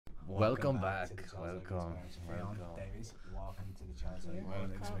Welcome back. Welcome. Welcome. Davies, welcome to the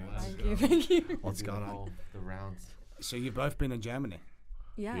Chelsea. Thank you. What's going on? The rounds. So you've both been in Germany.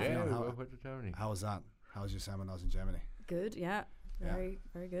 Yeah. Yeah, How- we both went to Germany. How was that? How was your seminars in Germany? Good. Yeah. Yeah.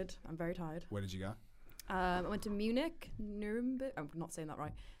 Very good. I'm very tired. Where did you go? I went to Munich, Nuremberg. I'm not saying that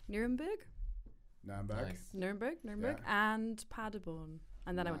right. Nuremberg, Nuremberg. Nice. Nuremberg, and Paderborn,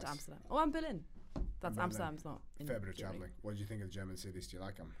 and then I went to Nice. Amsterdam. Oh, and Berlin. That's Berlin. Amsterdam's not. In Fair bit of Germany. travelling. What did you think of the German cities? Do you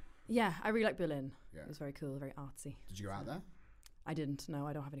like them? Yeah, I really like Berlin. Yeah. It was very cool, very artsy. Did you go out there? I didn't. No,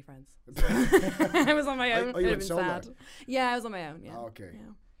 I don't have any friends. I was on my own. Oh, It you would have went been solo? sad. Yeah, I was on my own. Yeah. Oh, okay.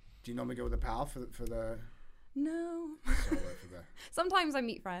 Yeah. Do you normally go with a pal for the No. solo for the? Sometimes I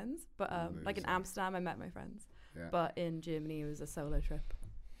meet friends, but like in Loser. Amsterdam, I met my friends. Yeah. But in Germany, it was a solo trip.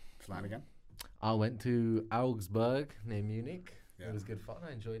 Flanagan. I went to Augsburg near Munich. Yeah. It was good fun.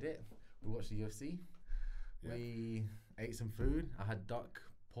 I enjoyed it. We watched the UFC. Yeah. We ate some food. I had duck,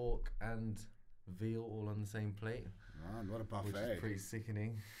 pork, and veal all on the same plate, Man, what a which buffet. is pretty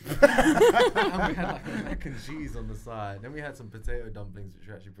sickening. And we had like a mac and cheese on the side. Then we had some potato dumplings, which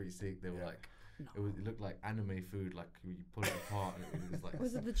were actually pretty sick. They were Yeah. like, it looked like anime food. Like you pull it apart, and it was like.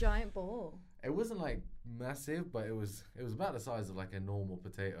 Was it the giant ball? It wasn't like massive, but it was about the size of like a normal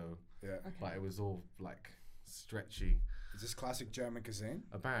potato, Yeah. but it was all like stretchy. Is this classic German cuisine?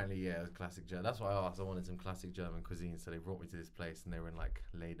 Apparently, yeah, it was classic German. That's why I asked. I wanted some classic German cuisine, so they brought me to this place, and they were in like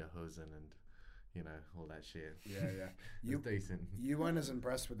lederhosen and, you know, all that shit. Yeah, yeah. It was decent. You weren't as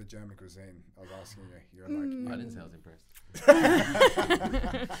impressed with the German cuisine. I was asking you. You were like, I didn't say I was impressed.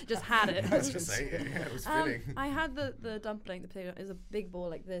 Just had it. I was just saying it. Yeah, it was filling. I had the dumpling, the potato. It was a big ball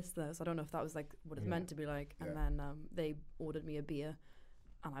like this, though, so I don't know if that was like what it's Yeah. meant to be like. And Yeah. then they ordered me a beer,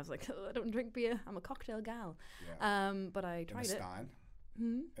 and I was like, I don't drink beer. I'm a cocktail gal. yeah. But I In a tried it. stein.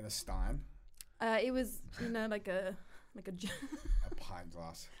 Hmm? In a stein. It was like a A pint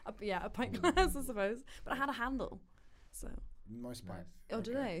glass. a pint glass, I suppose. But I had a handle, so. Most pint. Nice. Oh,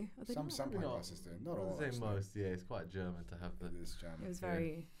 do they? I think Some not. some Probably pint not. glasses do. Not I all. would say actually. most. Yeah, it's quite German to have the. It is German. It was Yeah.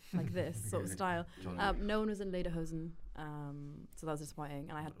 very like this sort of style. Jolly. No one was in lederhosen, so that was disappointing.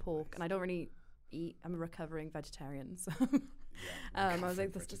 And I had pork, and I don't really eat. I'm a recovering vegetarian, so Yeah. I was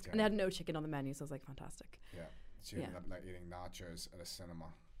like, this just, and they had no chicken on the menu, so I was like, fantastic. Yeah. So you Yeah. ended up like eating nachos at a cinema.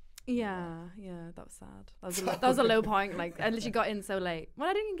 Yeah, that was sad. That was a low point. Like I literally got in so late. Well,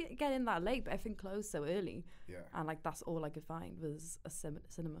 I didn't get in that late, but everything closed so early, Yeah. and like that's all I could find was a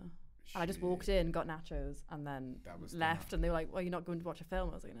cinema. And I just walked in, got nachos, and then That was left. And they were like, "Well, you're not going to watch a film?"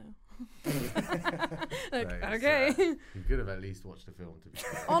 I was like, "No." like, That is okay. sad. You could have at least watched the film, to be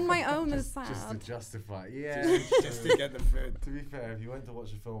fair. On my own is Just to sad. justify. Yeah. Just to get the food. To be fair, if you went to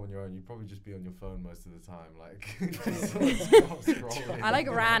watch a film on your own, you'd probably just be on your phone most of the time. Like, just scrolling. I like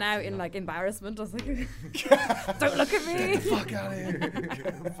ran out in like embarrassment. I was like, "Don't look at me." Get the fuck out of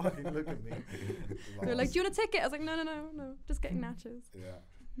here. Fucking look at me. They're like, "Do you want a ticket?" I was like, "No, just getting nachos." Yeah.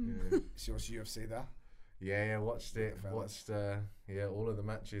 Yeah. So what's UFC there? Yeah, watched it. Fellas. Watched, all of the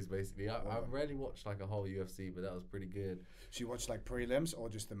matches basically. I All of them. rarely watched like a whole UFC, but that was pretty good. So you watched like prelims or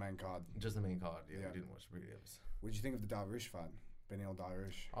just the main card? Just the main card. Yeah, Yeah. we didn't watch prelims. What did you think of the Davies fight? Benil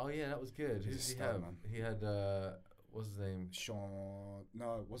Davies. Oh yeah, that was good. Who He's did a he star, have? man. He had what's his name? Sean.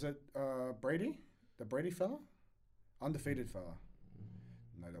 No, was it Brady? The Brady fella? Undefeated fella.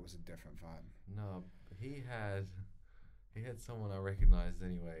 No, that was a different fight. No, he had someone I recognized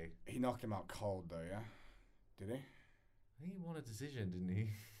anyway. He knocked him out cold though, yeah? Did he? I think he won a decision, didn't he?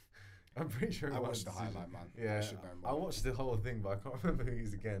 I'm pretty sure he I won a watched the decision. highlight, man. I Yeah, should know I more. watched the whole thing, but I can't remember who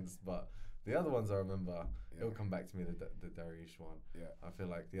he's against. But the other ones I remember. Yeah. It'll come back to me, the Dariush one. Yeah. I feel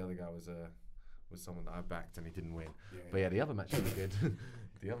like the other guy was someone that I backed and he didn't win. Yeah. But yeah, the other matches were good.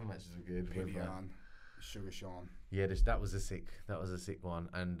 The other matches were good. with, Ffion, Sugar Sean. yeah, that was a sick one.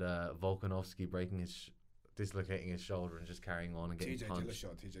 And Volkanovski dislocating his shoulder and just carrying on and getting TJ punched.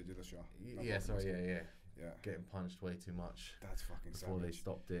 Dillashaw. Yeah, sorry, yeah. Yeah. Getting punched way too much That's fucking before they savage.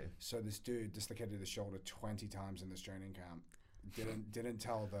 stopped it. So this dude dislocated his shoulder 20 times in this training camp. Didn't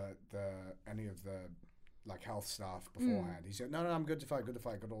tell the any of the like health staff beforehand. He said, no, I'm good to fight,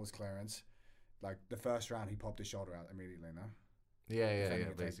 got all his clearance. Like the first round, he popped his shoulder out immediately, no? Yeah, Defending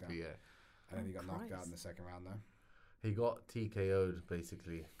a basically, takedown. yeah. And then he Oh, got knocked out Christ. in the second round, though. He got TKO'd,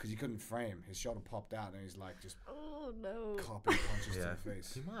 basically. Because he couldn't frame. His shoulder popped out, and he's like just Oh no. copping punches Yeah. to the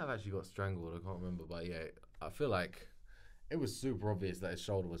face. He might have actually got strangled, I can't remember. But yeah, I feel like it was super obvious that his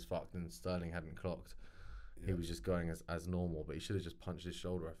shoulder was fucked and Sterling hadn't clocked. He Yeah. was just going as normal, but he should have just punched his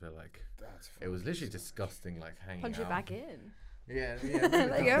shoulder, I feel like. That's It was fucking literally savage. disgusting, like hanging Punch out. it back in. Yeah.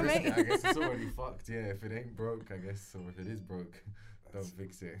 There you go, mate. I guess it's already fucked, yeah. If it ain't broke, I guess, or if it is broke. Don't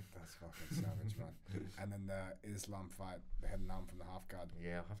fix it. That's fucking savage, man. And then the Islam fight, the head and arm from the half guard.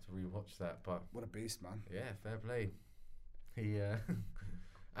 Yeah, I'll have to rewatch that. But What a beast, man. yeah, fair play. He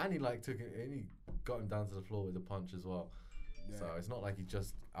and he like took it and he got him down to the floor with a punch as well. Yeah. So it's not like he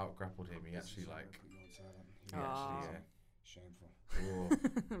just out grappled him. He actually like he actually Shameful.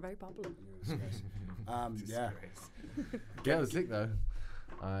 Oh. Very popular. Yeah. Yeah, it was sick though.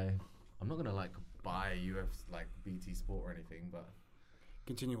 I'm not gonna like buy UFC like BT Sport or anything, but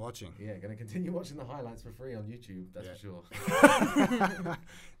Continue watching. yeah, gonna continue watching the highlights for free on YouTube. That's Yeah. for sure.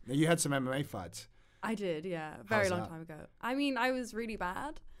 Now, you had some MMA fights. I did, yeah. Very How's long that? time ago. I mean, I was really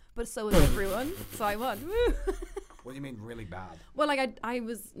bad, but so was everyone, so I won. Woo! What do you mean really bad? Well, like, I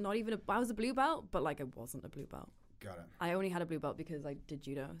was not even I was a blue belt, but, like, I wasn't a blue belt. Got it. I only had a blue belt because I did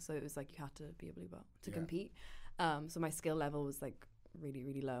judo, so it was, like, you had to be a blue belt to Yeah. compete. So my skill level was, like, really,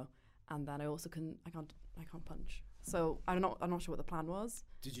 really low. And then I also I can't punch. So I'm not sure what the plan was.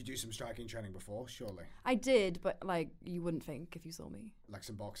 Did you do some striking training before? Surely. I did, but, like, you wouldn't think if you saw me. Like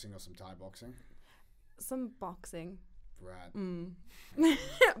some boxing or some Thai boxing? Some boxing. Right.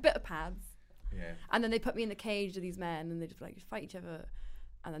 A bit of pads. Yeah. And then they put me in the cage with these men and they just like fight each other.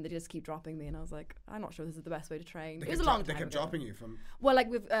 And then they just keep dropping me. And I was like, I'm not sure this is the best way to train. It was a long time They kept ago. dropping you from... Well, like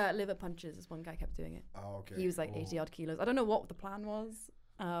with liver punches, this one guy kept doing it. Oh, okay. He was like 80 odd kilos. I don't know what the plan was.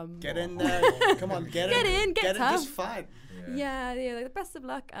 Get in there. Come on, get in. Get tough. Just fight. Yeah, like, best of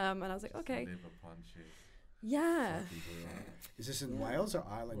luck. And I was like, okay. Liver punches. Yeah. Is this in Wales or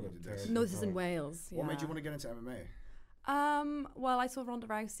Ireland you did this? No, this is in Wales. What made you yeah. want to get into MMA? Well, I saw Ronda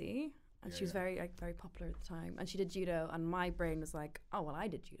Rousey, and Yeah, she was yeah. very popular at the time, and she did judo, and my brain was like, oh well, I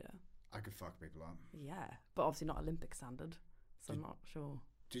did judo. I could fuck people up. Yeah, but obviously not Olympic standard, so I'm not sure.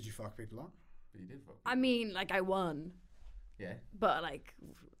 Did you fuck people up? But you did fuck. I mean, like I won, Yeah. but like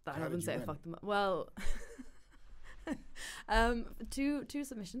that How I wouldn't did say you I win? fucked them up. Well, two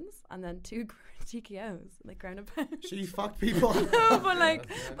submissions and then two TKOs, like ground and pound. So you fucked people up? No, but like,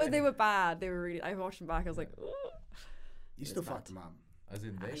 That's the but they were bad. They were really. I watched them back. I was like, ugh. You It still was fucked bad. them up? As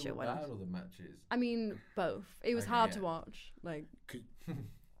in they shit, were why not? bad or the matches? I mean, both. It was Okay, hard yeah. to watch. Like, Could-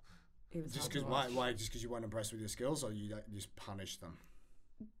 it was Just hard to because watch. why? Just because you weren't impressed with your skills, or you like, just punished them?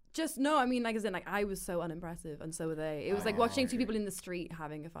 Just no, I mean, like as in, like I was so unimpressive, and so were they. It was like Oh, watching two okay. people in the street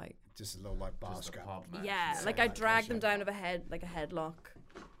having a fight. Just a little like bar Just a scrap. pub match. Yeah, Same like I like dragged them Ffion. down of a head, like a headlock,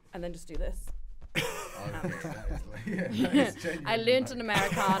 and then just do this. Okay, that is like, yeah, that Yeah. is genuinely I learned like- an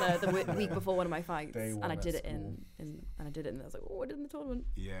Americana the week before one of my fights, Day and one I at did it school. and I did it, and I was like, oh, I did it in the tournament.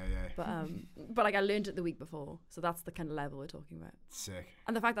 Yeah. But like I learned it the week before, so that's the kind of level we're talking about. Sick.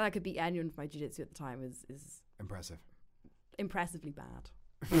 And the fact that I could beat anyone with my jiu-jitsu at the time is Impressive. impressively bad.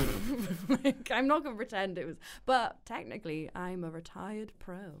 Like, I'm not gonna pretend it was, but technically I'm a retired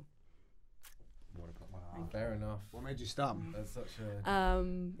pro. Fair enough. What made you stop? That's such a.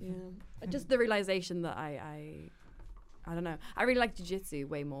 Yeah, just the realization that I don't know. I really like jiu-jitsu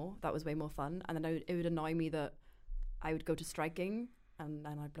way more. That was way more fun. And then it would annoy me that I would go to striking and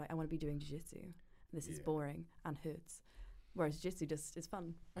I'd be like, I want to be doing jiu-jitsu. This is Yeah. boring and hurts. Whereas jiu-jitsu just is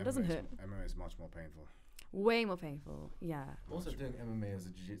fun and doesn't hurt. MMA is much more painful. Way more painful. Yeah. Also, doing MMA as a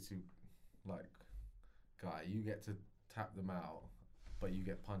jiu-jitsu like guy, you get to tap them out, but you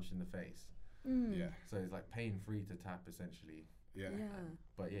get punched in the face. Mm. Yeah. So it's like pain-free to tap essentially. Yeah.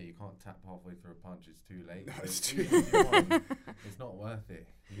 But yeah, you can't tap halfway through a punch. It's too late. No, So it's even too- if you won, it's not worth it.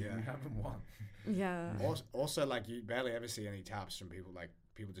 You Yeah. haven't won. Yeah. Also, like you barely ever see any taps from people. Like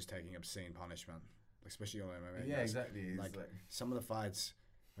people just taking obscene punishment, especially on MMA. Yeah, guys. exactly. It's Like, some of the fights.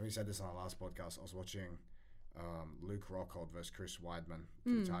 I mean, we said this on our last podcast. I was watching Luke Rockhold versus Chris Weidman for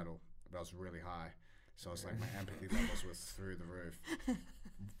the title. That was really high. So it's like my empathy levels were through the roof.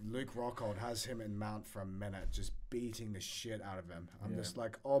 Luke Rockhold has him in mount for a minute, just beating the shit out of him. I'm Yeah. just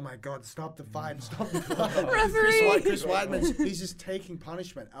like, oh my god, stop the fight, stop the fight. Referee! Chris Weidman, he's just taking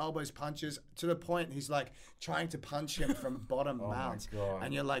punishment, elbows, punches, to the point he's like trying to punch him from bottom Oh my mount. God.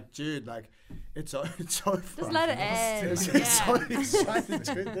 And you're like, dude, like, it's over. Just let it end. He's Yeah. trying to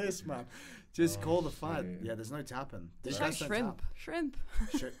do this, man. Just Oh, call the fight. shit. Yeah, there's no tapping. These Just like guys don't shrimp. tap.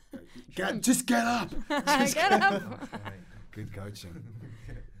 Shrimp. Just get up. Just Get up. Good coaching.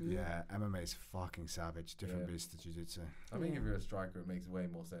 Yeah, MMA is fucking savage. Different Yeah. beast to jiu-jitsu. I think if Yeah. you're a striker, it makes way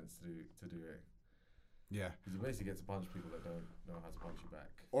more sense to do it Yeah. because you basically get to punch people that don't know how to punch you back.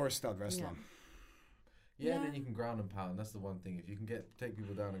 Or a stud wrestler. Yeah, and Yeah. then you can ground and pound. That's the one thing. If you can take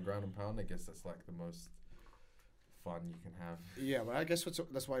people down and ground and pound, I guess that's like the most fun you can have. Yeah, well, I guess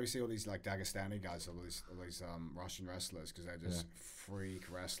that's why we see all these like Dagestani guys, all these Russian wrestlers, because they're just freak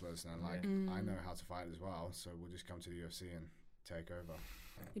wrestlers, and they're like, I know how to fight as well, so we'll just come to the UFC and take over.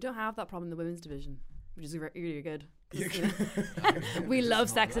 You don't have that problem in the women's division, which is really good. We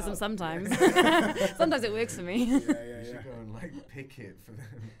love sexism sometimes. Sometimes it works for me. You should go and like picket for them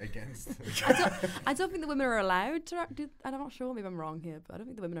against them. I don't think the women are allowed to do. I'm not sure. Maybe I'm wrong here, but I don't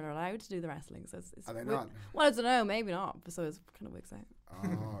think the women are allowed to do the wrestling. So it's Are they not? Well, I don't know. Maybe not. So it kind of works out.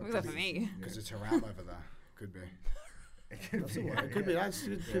 Oh, Works out for me. because it's haram over there. Could be. It could be. It could be. That's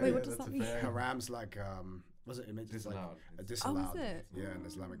Wait, what does that mean? Haram's like was it images like Disallowed. disallowed? Oh, is it? Yeah, in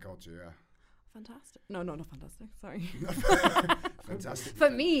Islamic culture. Yeah. Fantastic. No, not fantastic. Sorry. Fantastic. For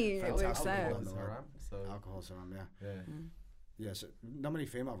me, it works Fantastic. out. Alcohol is haram, so Alcohol's haram. Yeah. yeah. Yeah. So not many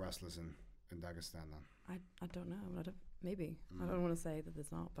female wrestlers in Dagestan then. I don't know. Maybe. I don't want to say that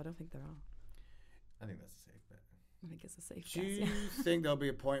there's not, but I don't think there are. I think that's a safe bet. I think it's a safe Do guess. you Yeah. think there'll be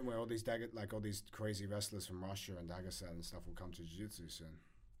a point where all these all these crazy wrestlers from Russia and Dagestan and stuff will come to jiu-jitsu soon?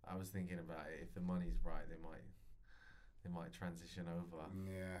 I was thinking about it. If the money's right, they might transition over.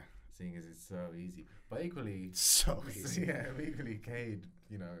 Yeah. Seeing as it's so easy, but equally, So easy. yeah, equally, Cade,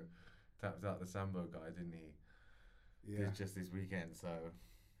 tapped out the Sambo guy, didn't he? Yeah. It's just this weekend, so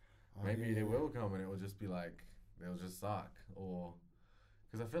Oh, maybe yeah. they will come and it will just be like they'll just suck, or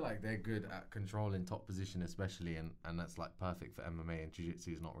because I feel like they're good at controlling top position, especially, and that's like perfect for MMA, and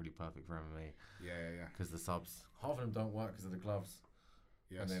jiu-jitsu is not really perfect for MMA Yeah. because the subs, half of them don't work because of the gloves,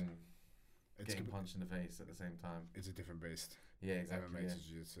 Yes. and then it's getting com- punched in the face at the same time. it's a different beast. Yeah, exactly. MMA Yeah. to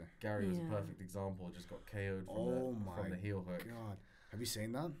jiu-jitsu. Gary was a Yeah. perfect example. Just got KO'd from, Oh my from the heel hook. God, have you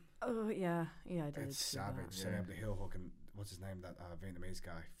seen that? Oh yeah, I did. It's see savage. that. Setting Yeah. up the heel hook and what's his name? That Vietnamese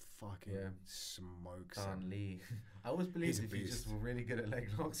guy. Fucking Yeah. smokes Dan him. Lee. I always He's believed a if you just beast. were really good at leg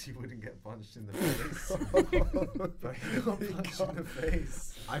locks, you wouldn't get punched in the face. But he got punched in the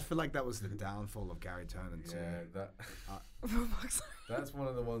face. I feel like that was the downfall of Gary Turner too. Yeah, For fuck's sake. that's one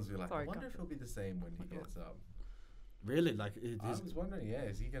of the ones we're like, Sorry, I wonder God. if he'll be the same when he gets up. Really, like I was wondering,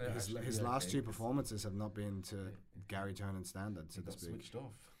 is he going to his last two performances have not been to Gary Turner standard, so He to got speak. switched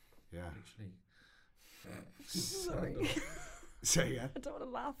off, Yeah. literally. Sorry. So yeah, I don't want to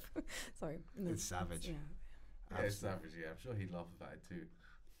laugh. Sorry. No, It's savage. Yeah. Yeah, it's savage, yeah. I'm sure he'd laugh about it too.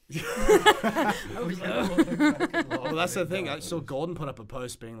 Well, that's the thing. I saw Gordon put up a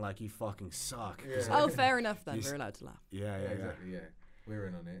post being like, "You fucking suck." Yeah. Oh, fair enough then. He's- We're allowed to laugh. Yeah, Yeah, exactly, yeah. We're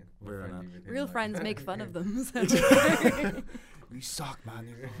in on it. We're in friendly on with him, Real like- friends make fun of them. So. You suck, man.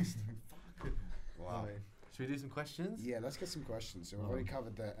 You lost. Wow. Right. Should we do some questions? Yeah, let's get some questions. So we've already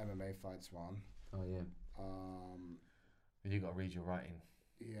covered the MMA fights one. Oh, yeah. You got to read your writing.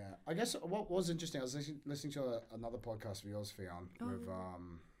 Yeah, I guess what was interesting, I was listening to another podcast of yours, Ffion, with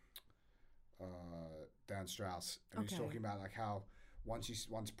Dan Strauss, and he was Okay. talking about like how once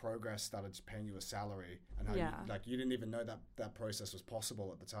Progress started paying you a salary, and how Yeah. you didn't even know that process was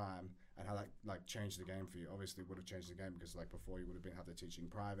possible at the time, and how that like changed the game for you. Obviously, it would have changed the game because like before you would have been had to teaching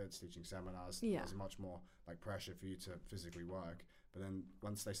privates, teaching seminars. Yeah. There was much more like pressure for you to physically work. But then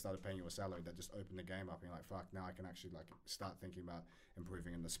once they started paying you a salary, that just opened the game up. And you're like, fuck, now I can actually like start thinking about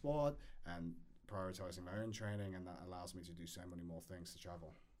improving in the sport and prioritizing my own training, and that allows me to do so many more things to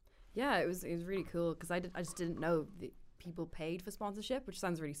travel. Yeah, it was really cool because I just didn't know that people paid for sponsorship, which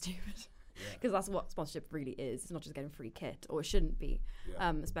sounds really stupid. Because that's what sponsorship really is. It's not just getting free kit, or it shouldn't be,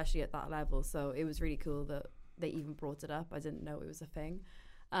 Yeah. especially at that level. So it was really cool that they even brought it up. I didn't know it was a thing.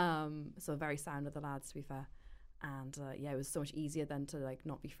 So very sound of the lads, to be fair. And it was so much easier then to like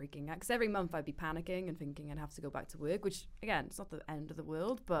not be freaking out. Because every month I'd be panicking and thinking I'd have to go back to work, which again, it's not the end of the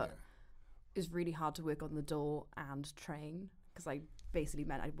world, but it's really hard to work on the door and train because I basically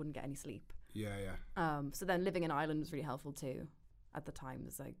meant I wouldn't get any sleep. Yeah. So then living in Ireland was really helpful too. At the time, it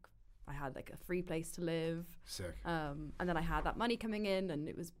was like I had like a free place to live, Sick. and then I had that money coming in, and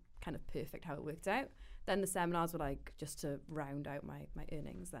it was kind of perfect how it worked out. Then the seminars were like just to round out my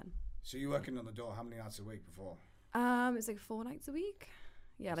earnings. Then So you're working on the door how many nights a week before? it's like 4 nights a week.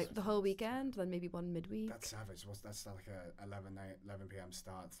 Yeah, like the whole weekend, then maybe one midweek. That's savage. That's like a 11 p.m.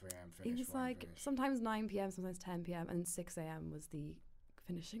 start, 3 a.m. finish. It was 4 a.m. like finish. sometimes 9 p.m, sometimes 10 p.m, and 6 a.m. was the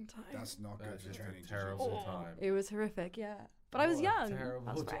finishing time. That's not good That's for just training. a terrible Oh, time. it was horrific, yeah. But I was What a young. terrible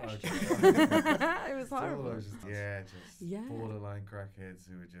I was fresh. time. It was It's all horrible. those just Yeah. borderline crackheads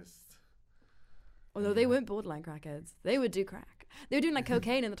who were just. Although they weren't borderline crackheads. They would do crack. They were doing like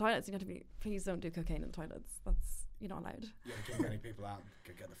cocaine in the toilets. You have to be, please don't do cocaine in the toilets. You're not allowed. Yeah, keep getting people out.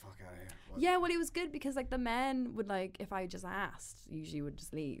 Get the fuck out of here. What? Yeah, well, it was good because like the men would like, if I just asked, usually would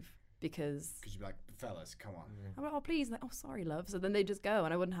just leave because Because you'd be like, fellas, come on. I'm like, oh please, like, oh sorry, love. So then they just go,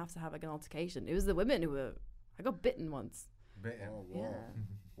 and I wouldn't have to have like an altercation. It was the women who were. I got bitten once, Bitten. Oh, whoa. Yeah.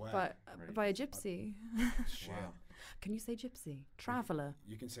 Wow. but Right. by a gypsy. Shit. Wow. Can you say gypsy? Traveller.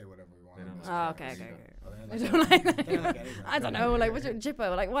 You can say whatever we want. They on don't this like Oh, podcast. okay. Oh, I they don't like they that. don't like anything. I don't know, like what's your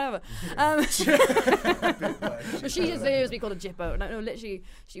jippo, like whatever. But she just deserves to be called a jippo. No, literally,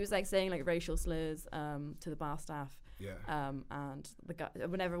 she was like saying like racial slurs to the bar staff. Yeah. And the guy,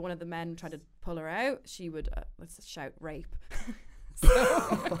 whenever one of the men tried to pull her out, she would let's shout rape. So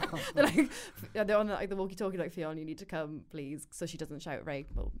they're like, they're on like the walkie-talkie, like, Ffion, you need to come, please, so she doesn't shout rape.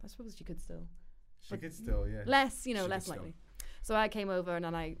 Well, I suppose she could still. She could still, yeah. Less, She less could likely. So I came over and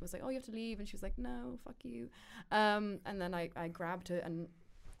then I was like, oh, you have to leave, and she was like, no, fuck you. And then I grabbed her and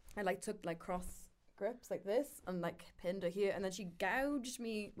I like took like cross grips like this and like pinned her here, and then she gouged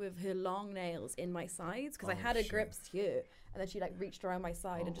me with her long nails in my sides because I had her grips here, and then she like reached around my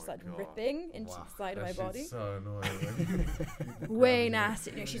side and just started ripping into the side of my body. So annoying. Way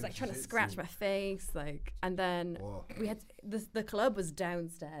nasty. She's like trying to scratch my face, like, and then we had the club was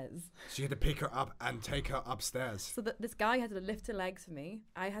downstairs. So you had to pick her up and take her upstairs. So this guy had to lift her legs for me.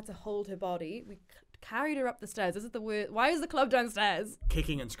 I had to hold her body. We carried her up the stairs. This is the word. Why is the club downstairs?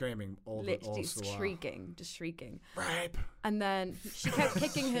 Kicking and screaming all the Literally shrieking, just shrieking. Rape. And then she kept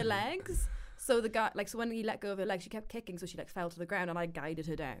kicking her legs. So the guy, like, so when he let go of her legs, she kept kicking, so she like fell to the ground, and I guided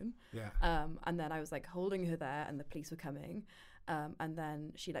her down. Yeah. And then I was like holding her there, and the police were coming. And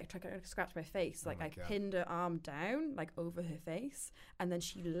then she like tried to scratch my face. Like, I pinned her arm down, like over her face, and then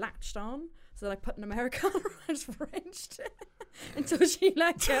she latched on. So then I put an Americano and I just wrenched it until she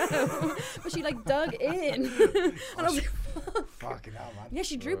let go. But she like dug in. And I was like, fuck. Fucking hell, man. Yeah,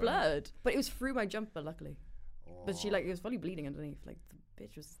 she drew blood, but it was through my jumper, luckily. But she like, it was fully bleeding underneath. Like, the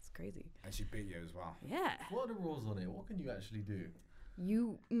bitch was crazy. And she beat you as well. Yeah. What are the rules on it? What can you actually do?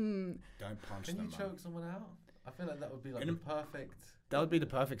 You. Don't punch Can them. you choke someone out? I feel like that would be like In the a- perfect. That would be the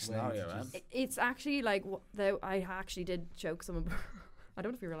perfect way to scenario, right? just- It's actually like I actually did choke someone. I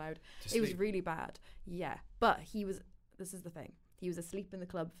don't know if you're allowed. To It was sleep. really bad. Yeah, but he was. This is the thing. He was asleep in the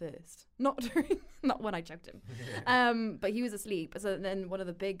club first, not not when I choked him. But he was asleep. So then one of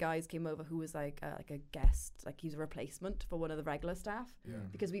the big guys came over, who was like a guest, like he was a replacement for one of the regular staff,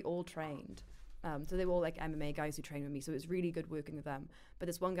 because we all trained. So they were all like MMA guys who trained with me. So it was really good working with them. But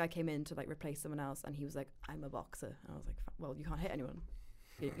this one guy came in to like replace someone else, and he was like, "I'm a boxer." And I was like, "Well, you can't hit anyone.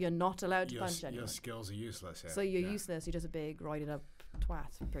 You're not allowed to punch anyone. Your skills are useless. Yeah. So you're useless. You're just a big roided up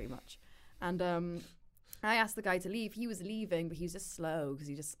twat, pretty much." And I asked the guy to leave. He was leaving, but he was just slow because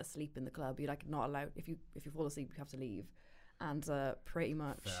he's just asleep in the club. You're like not allowed. If you fall asleep, you have to leave. And pretty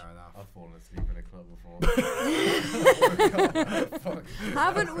much. Fair enough. I've fallen asleep in a club before.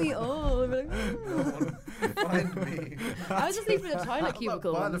 Haven't we all? We're like, Find me. I was asleep in a toilet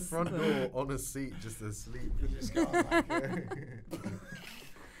cubicle by the once. front door on a seat, just asleep. Just go on, like,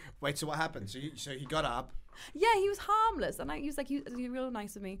 wait, so what happened? So he got up, Yeah, he was harmless, and he was real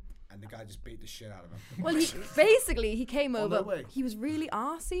nice with me. and the guy just beat the shit out of him. Well, he came On over. their way. He was really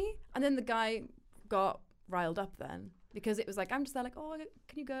arsey, and then the guy got riled up then. Because it was like, I'm just there like, oh,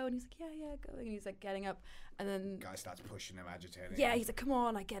 can you go? And he's like, yeah, go. And he's like getting up. And then Guy starts pushing him, agitating. yeah, him. he's like, come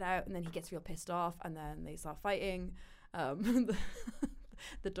on, like get out. And then he gets real pissed off. And then they start fighting.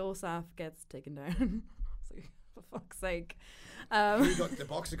 The door staff gets taken down. It's like, for fuck's sake. The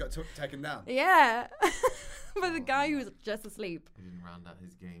boxer got taken down. Yeah. By the guy who was just asleep. He didn't round out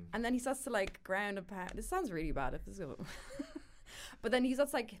his game. And then he starts to like ground a pound. This sounds really bad if this is but then he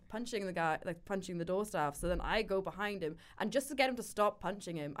starts like punching the guy, like punching the door staff. So then I go behind him, and just to get him to stop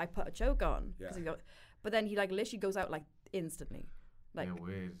punching him, I put a choke on. Yeah. But then he like literally goes out like instantly, like yeah,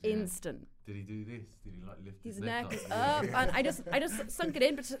 weird. instant. Did he do this? Did he like lift His his neck neck is up, and I just sunk it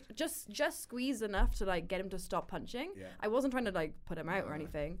in, but just squeezed enough to like get him to stop punching. Yeah. I wasn't trying to like put him out or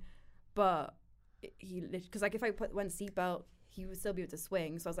anything, but he because like if I put one seatbelt, he would still be able to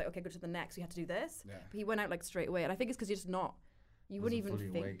swing. So I was like, okay, go to the next. So we had to do this. Yeah. But he went out like straight away, and I think it's because you're just not. You wouldn't even fully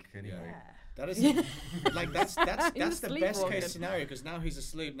think. awake anyway. Yeah. That is like that's He was the best sleepwalking. case scenario, because now he's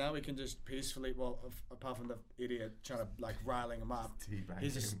asleep. Now we can just peacefully, well, apart from the idiot trying to like riling him up, Teabag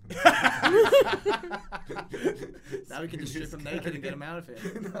he's just him. now we can just strip him naked and get him out of here.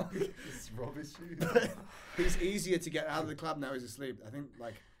 It's rubbish. He's easier to get out of the club now he's asleep. I think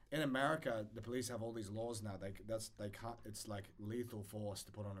like in America, the police have all these laws now. They can't. It's like lethal force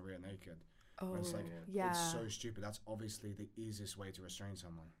to put on a rear naked. Oh, It's like yeah. it's so stupid. That's obviously the easiest way to restrain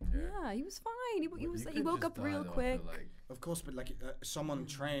someone. Yeah, he was fine. He woke up real quick. Of course, but like someone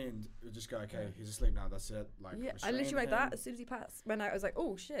trained would just go, okay, he's asleep now. That's it. Like Yeah, I restrain literally like him. that. As soon as he passed, when I was like,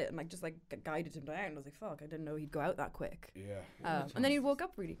 oh shit, and like just like guided him down. I was like, fuck, I didn't know he'd go out that quick. Yeah. And then he woke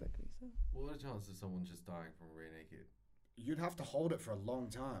up really quickly. So. What are the chances of someone just dying from rear naked? You'd have to hold it for a long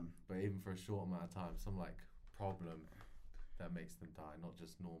time. But even for a short amount of time, some like problem that makes them die, not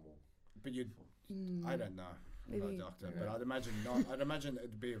just normal. But I don't know. I'm not a Maybe. doctor, Yeah. but I'd imagine not. I'd imagine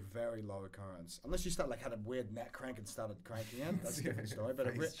it'd be a very low occurrence, unless you had a weird neck crank and started cranking it. That's a different story. But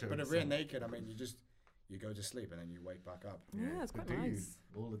if rear naked, I mean, you go to sleep and then you wake back up. Yeah, it's quite They do nice.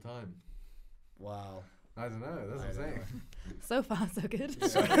 all the time. Wow. I don't know. That's what I I'm don't saying. So far, so good.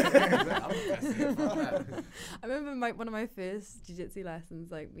 I'm testing for that. I remember one of my first jiu-jitsu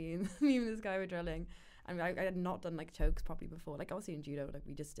lessons, like me and this guy were drilling, and I had not done like chokes properly before. Like obviously in judo, like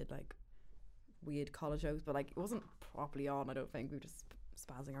we just did like weird collar chokes, but like it wasn't properly on. I don't think we were just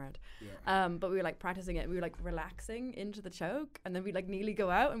spazzing around. Yeah. But we were like practicing it. We were like relaxing into the choke, and then we like nearly go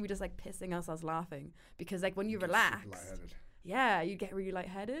out, and we just like pissing ourselves laughing because like when you Get relax, super lightheaded. yeah, you get really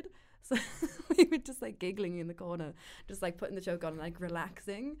lightheaded. So we were just like giggling in the corner, just like putting the choke on and like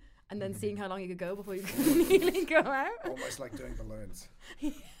relaxing, and then seeing how long you could go before you could nearly go out. Almost like doing balloons.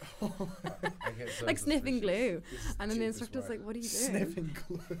 I get so Like sniffing suspicious. glue. This is And then the cheapest instructor's way. like, "What are you doing? Sniffing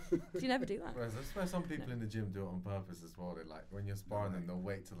glue. Do you never do that?" Whereas I swear some people in the gym do it on purpose as well. They like when you're sparring them, they'll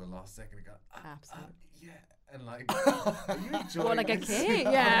wait till the last second and go, Absolutely. yeah, and like, are you enjoying Or like a this? kid,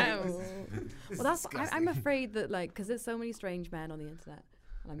 yeah. This Well, is that's. I'm disgusting. afraid that like, because there's so many strange men on the internet,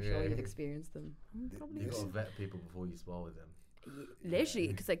 and I'm sure Yeah. you've experienced them. Probably. You gotta vet people before you spar with them. Literally,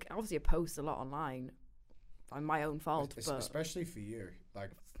 because like obviously I post a lot online, by my own fault, but Especially for you,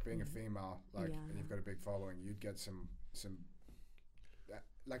 like being a female, like Yeah. and you've got a big following, you'd get some.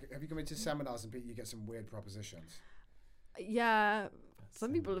 Like, have you come into seminars and you get some weird propositions? yeah,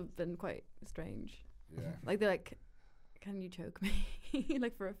 some people have been quite strange. Yeah. Like they're like, "Can you choke me?"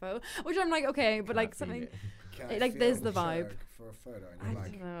 like for a photo, which I'm like, okay, but Can I like feel something. it? Can It, I like, feel there's the the vibe. jerk for a photo? And I you're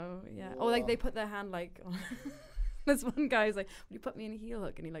like, don't know, yeah. Or like they put their hand like on this one guy's like, "Will you put me in a heel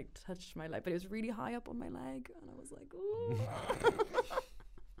hook?" And he like touched my leg, but it was really high up on my leg, and I was like, "Ooh."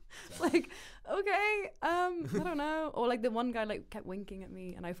 Like, okay, I don't know. Or like the one guy like kept winking at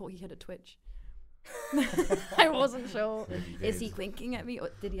me, and I thought he had a twitch. I wasn't sure. Maybe he Is he did. winking at me, or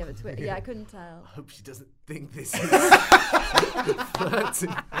did he have a twitch? Yeah, I couldn't tell. I hope she doesn't think this is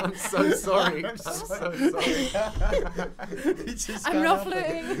flirting. I'm so sorry. I'm so sorry. I'm not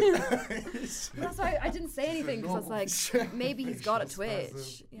flirting. That's why I didn't say anything, because I was like, maybe he's got a Facial twitch.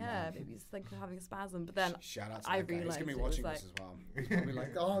 spasm. Yeah, maybe he's like having a spasm. But then shout out to I that guy. He's gonna be realised it was watching like- this as well. He's probably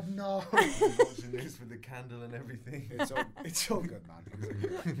like, oh no. Watching this with the candle and everything. It's all good,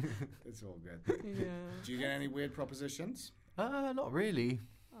 man. It's all good. yeah. Do you get any weird propositions? Not really.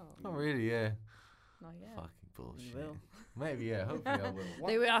 Oh, Not really. Yeah. not yet. Fucking bullshit. will. Maybe. Yeah. Hopefully I will.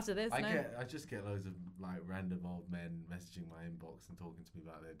 They were after this. I no? just get loads of like random old men messaging my inbox and talking to me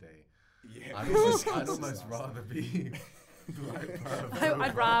about their day. Yeah. I'd almost rather be like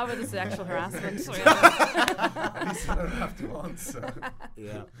I'd rather the sexual harassment. to be honest. At least I don't have to answer.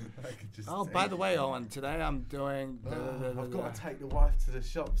 Yeah. I could just Oh, say, by the way, Owen, today I'm doing. I've got to take the wife to the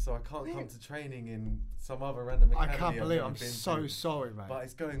shop, so I can't come to training in some other random I academy. can't I've believe never I'm been so to. sorry, mate. But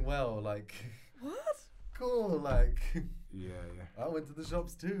it's going well. Like, What? cool. Like, Yeah. I went to the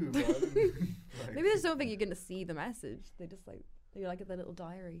shops too. But I didn't, like, Maybe they just don't think you're gonna see the message. They just like you're like their little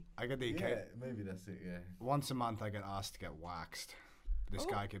diary. I get the yeah, maybe that's it. Yeah. once a month I get asked to get waxed. This Oh.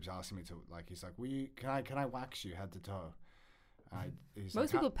 guy keeps asking me to, like, he's like, can I wax you head to toe? He's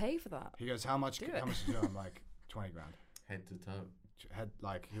Most like, people pay for that. he goes, how much do do it. you do? I'm like, 20 grand. Head to toe.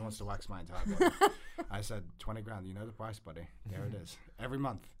 Like, he wants to wax my entire body. I said, 20 grand. You know the price, buddy. There it is. Every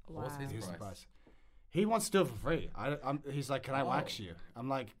month. What's his Here's the price? price. He wants to do it for free. He's like, can I wax Oh. you? I'm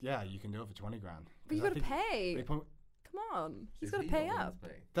like, yeah, you can do it for 20 grand. But you 'Cause I gotta think pay. they put- Come on, he's Is gotta he pay not willing up. to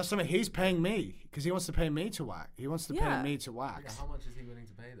pay? That's something he's paying me because he wants to pay me to wax. He wants to Yeah. pay me to Yeah, wax. how much is he willing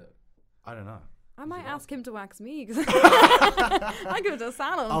to pay though? I don't know. I might it ask him to wax me because I go to a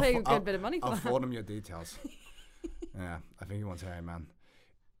salon and pay a good bit of money for I'll that. forward him your details. Yeah, I think he wants Harry Man.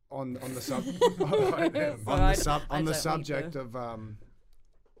 On the sub on the subject of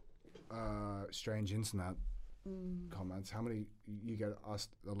strange internet comments, how many you get asked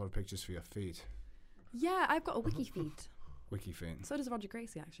a lot of pictures for your feet? Yeah, I've got a wiki feet. Wiki feet. So does Roger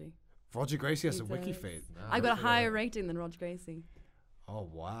Gracie actually. Roger Gracie has a He wiki does. feet. I've got a higher rating than Roger Gracie. Oh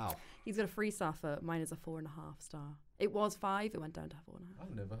wow. He's got a 3-star foot. Mine is a 4.5 star. It was 5. It went down to 4.5.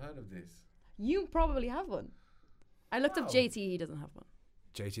 I've never heard of this. You probably have one. I looked up Wow. JT. He doesn't have one.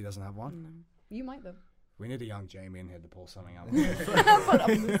 JT doesn't have one. No. You might though. We need a young Jamie in here to pull something up. Put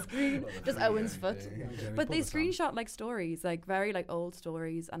on the screen. Just Yeah, Owen's foot. yeah. Jamie, But pull they this up. screenshot like stories, like very like old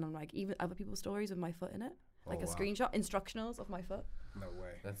stories, and I'm like even other people's stories with my foot in it, like Oh, a wow. screenshot, instructionals of my foot. No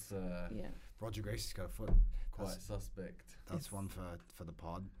way. That's Yeah. Roger Gracie's got a foot. quite That's- suspect. That's one for the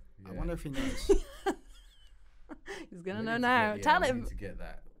pod. I Yeah. wonder if he knows. He's gonna We know need to now. get- yeah, Tell we him. need to get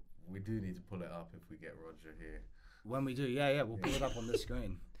that. We do need to pull it up if we get Roger here. When we do, yeah, we'll pull it up on this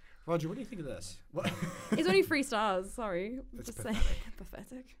screen. Roger, what do you think of this? What? It's only 3 stars. Sorry, It's just pathetic. saying,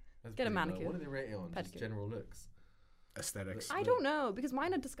 pathetic. That's Get a pretty low. manicure. What do they rate it on? Just Pedicure. general looks. Aesthetics. I don't know because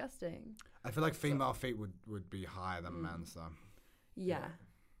mine are disgusting. I feel like female feet would be higher than men's, though. Yeah,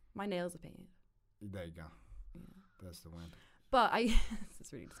 my nails are painted. There you go. Yeah. There's the win. But I, this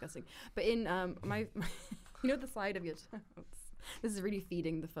is really disgusting. But in my you know the side of your toes. This is really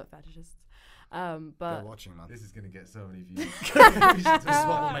feeding the foot fetishists. They're But watching, man. This is gonna get so many views. This is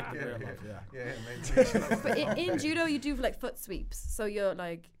what will make the real love, yeah. but in judo you do like foot sweeps, so your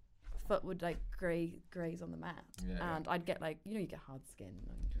like foot would like graze on the mat, Yeah, and I'd get like you get hard skin.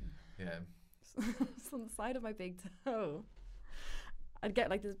 yeah. So on the side of my big toe, I'd get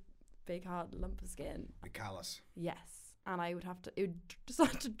like this big hard lump of skin. The callus. Yes, and I would have to. It would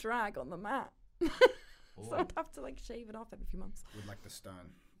start to drag on the mat. So I'd have to like shave it off every few months. With like the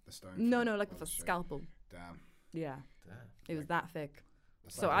stone. No, like Oh, with a shit. scalpel. Damn. Yeah, Damn. it was that thick.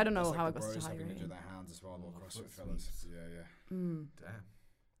 That's So like I don't know that's how like I got the such a bros high having to rating. do their hands as well, Oh, all CrossFit foot fellas. sweeps. Yeah. Mm. Damn.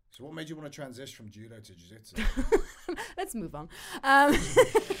 So what made you want to transition from judo to jiu-jitsu? Let's move on. We've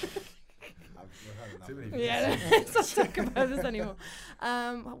had enough. Too many Yeah, views. let's not talk about this anymore.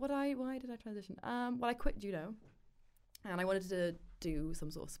 Why did I transition? Well, I quit judo, and I wanted to do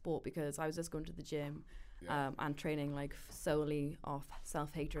some sort of sport because I was just going to the gym, Yeah. and training like solely off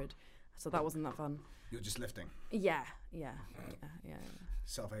self-hatred. So that wasn't that fun. You're just lifting. Yeah.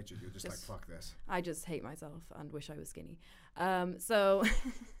 Self-hatred. You're just like, Just- fuck this. I just hate myself and wish I was skinny. So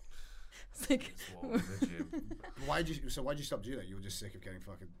it's like, Just walk to the gym. Why'd you stop judo? You were just sick of getting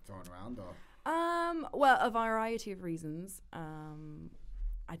fucking thrown around, or? well, a variety of reasons.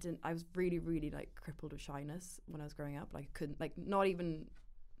 I was really, really like crippled with shyness when I was growing up. Like couldn't, like not even,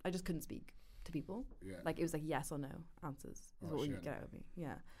 I just couldn't speak to people. Yeah. Like it was like yes or no answers is Oh, what you shit. get out of me.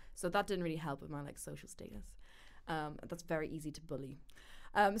 Yeah. So that didn't really help with my like social status. That's very easy to bully.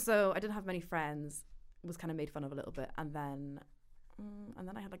 So I didn't have many friends. Was kind of made fun of a little bit, and then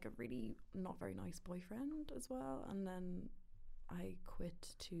I had like a really not very nice boyfriend as well, and then I quit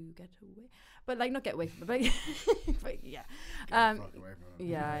to get away, but like not get away from it, but yeah, Get the fuck away from it.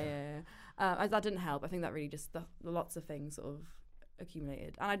 yeah. That didn't help. I think that really just the lots of things sort of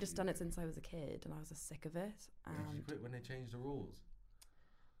accumulated, and I just done it since I was a kid, and I was just sick of it. Did you And quit when they changed the rules?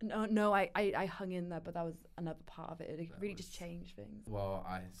 no, I hung in there, but that was another part of it. It That really just was- changed things. Well,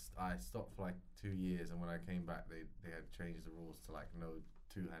 I stopped for like 2 years, and when I came back, they had changed the rules to like no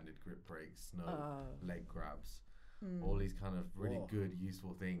two-handed grip breaks, no leg grabs, all these kind of really Whoa. good,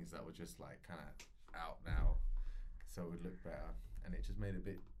 useful things that were just like kind of out now, so it would look better, and it just made it a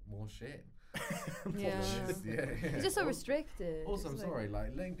bit more shit. Yeah. yeah. It's just so Also- restricted. Also, I'm It's like- sorry,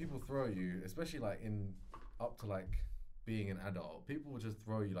 like letting people throw you, especially like in up to like being an adult, people will just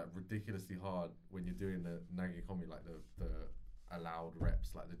throw you like ridiculously hard when you're doing the nagekomi, like the allowed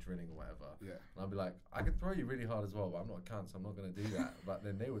reps, like the drilling or whatever. Yeah. And I'll be like, I can throw you really hard as well, but I'm not a cunt, so I'm not gonna do that. But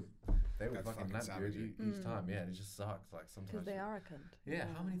then they would That's fucking fucking lamp savage. you each time. Yeah, and it just sucks. Like Because sometimes. they are a cunt. Yeah,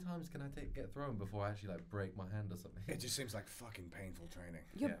 how many times can I get thrown before I actually like break my hand or something? It just seems like fucking painful training.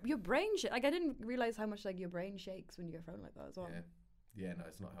 Your brain like I didn't realize how much like your brain shakes when you get thrown like that as well. Yeah, no,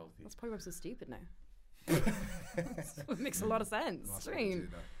 it's not healthy. That's probably why I'm so stupid now. It makes a lot of sense. Must I be mean,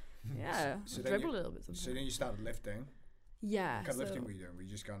 judo. yeah, So I then dribble you- a little bit sometimes. So then you started lifting. Yeah. What kind of so- lifting were you doing? Were you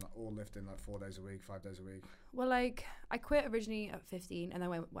just going all lifting like 4 days a week, 5 days a week? Well, like I quit originally at 15, and then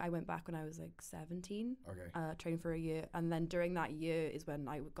I went back when I was like 17. Okay. Trained for a year, and then during that year is when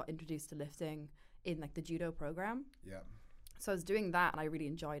I got introduced to lifting in like the judo program. Yeah. So I was doing that, and I really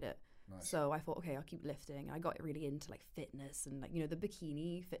enjoyed it. Nice. So I thought, okay, I'll keep lifting. And I got really into like fitness and like the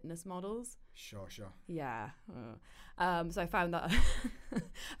bikini fitness models. Sure. Yeah. So I found that, and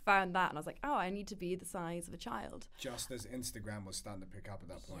I was like, oh, I need to be the size of a child. Just as Instagram was starting to pick up at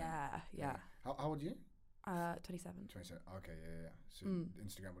that point. Yeah. How old are you? 27. 27. Okay, yeah. So Mm.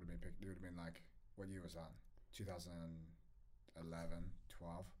 Instagram would have been picked. It would have been like, what year was that? 2011,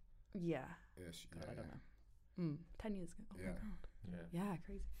 12 Yeah. ish. God, Yeah. I don't know. 10 years ago. Oh Yeah. my god. Yeah. Yeah,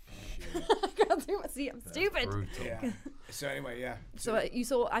 crazy. Shit. I can't do it. See, I'm stupid. Brutal. Yeah. So anyway, yeah. So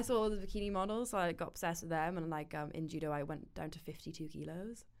I saw all the bikini models, so I got obsessed with them, and like in judo I went down to 52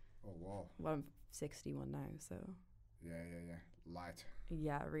 kilos. Oh wow. Well, I'm 61 now, so Yeah. Light.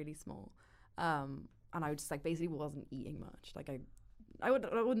 yeah, really small. And I just like basically wasn't eating much. Like I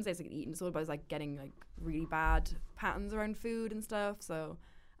wouldn't say it's like an eating disorder, but I was like getting like really bad patterns around food and stuff. So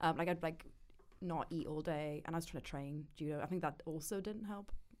like I'd like not eat all day, and I was trying to train judo. I think that also didn't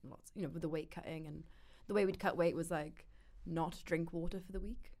help. Lots, with the weight cutting, and the way we'd cut weight was like not drink water for the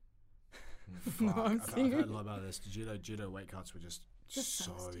week. Fuck, I'm I've serious. heard a lot about this. The judo weight cuts were just Just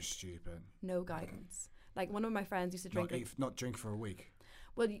so so stupid. stupid. No guidance. Like one of my friends used to drink. Not drink for a week.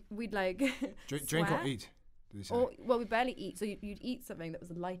 Well, we'd like Drink or sweat. eat? Did you say? Or well, we barely eat. So you'd eat something that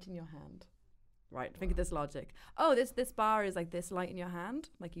was light in your hand. Right. Think of this logic. Oh, this bar is like this light in your hand.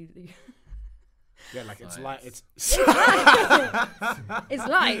 Like you Yeah, like it's Nice. light. It's it's light. It's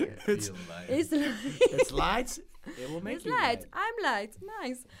light. Feel like It's light. it's light. It will make It's you light. I'm light.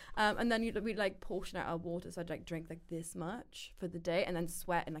 Nice. And then we'd like portion out our water. So I'd like drink like this much for the day, and then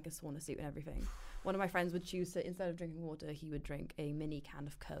sweat in like a sauna suit and everything. One of my friends would choose to, instead of drinking water, he would drink a mini can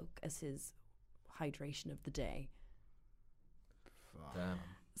of Coke as his hydration of the day. damn.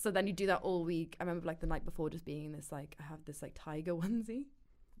 So then you do that all week. I remember like the night before just being in this like, I have this like tiger onesie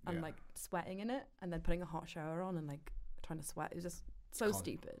and Yeah. like sweating in it, and then putting a hot shower on and like trying to sweat. It was just so Con-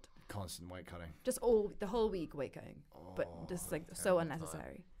 stupid. Constant weight cutting. Just the whole week weight cutting, but just like so terrible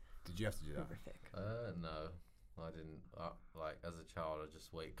unnecessary. Did you have to do that? Horrific. No, I didn't. Like as a child, I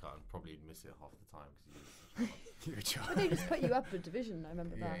just weight cut and probably miss it half the time because You're a child. But they just put you up a division. I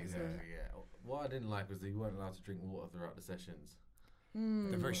remember yeah, that. exactly. Yeah. What I didn't like was that you weren't allowed to drink water throughout the sessions.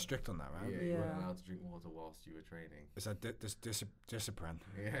 They're very strict on that, right? Yeah, you weren't Yeah. allowed to drink water whilst you were training. It's like discipline.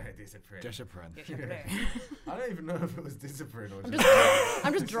 Yeah, discipline. Discipline. I don't even know if it was discipline or I'm just.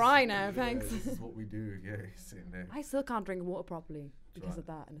 I'm just dry now. Yeah, Thanks. this is what we do. Yeah, sitting there. I still can't drink water properly because right. of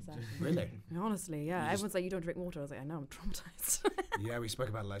that in a session. Really? Honestly, yeah. You just- Everyone's like, you don't drink water. I was like, I know, I'm traumatized. Yeah, we spoke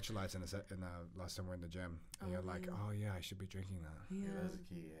about electrolytes in last time we were in the gym. And you're like, yeah. oh yeah, I should be drinking that. Yeah, Yeah. that's a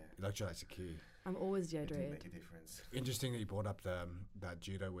key. Yeah, Electrolytes are key. I'm always it did dehydrated. make a difference. Interesting that you brought up that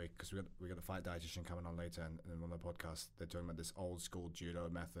judo week, because we got the fight dietitian coming on later, and in one of the podcasts they're talking about this old school judo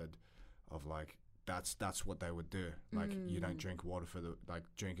method of like that's what they would do. Like you don't drink water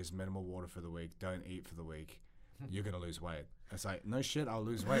drink as minimal water for the week, don't eat for the week. You're gonna lose weight. It's like no shit, I'll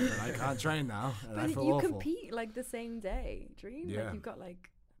lose weight, but I can't train now, and I But feel you awful. compete like the same day, Dream. Yeah. Like you've got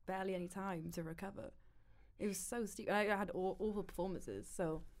like barely any time to recover. It was so stupid. I had awful performances.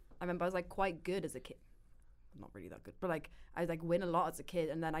 So I remember I was like quite good as a kid. Not really that good, but like I like win a lot as a kid,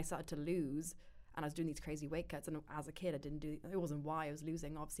 and then I started to lose, and I was doing these crazy weight cuts. And as a kid, I didn't do. It wasn't why I was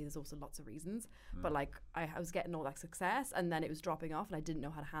losing. Obviously, there's also lots of reasons, but like I was getting all that success, and then it was dropping off, and I didn't know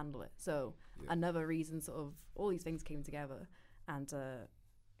how to handle it. So another reason, sort of, all these things came together, and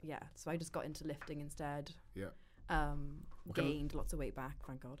yeah. So I just got into lifting instead. Yeah. Gained lots of weight back,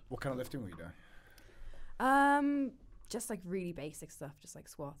 thank God. What kind of lifting were you doing? Just like really basic stuff, just like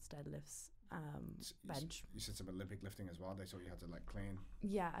squats, deadlifts, bench. You said some Olympic lifting as well. They thought you had to like clean,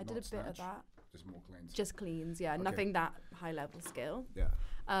 Yeah, I did a not bit of snatch? that. just more cleans. Just cleans, yeah, Okay. nothing that high level skill. Yeah.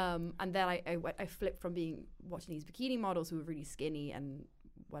 And then I flipped from watching these bikini models who were really skinny and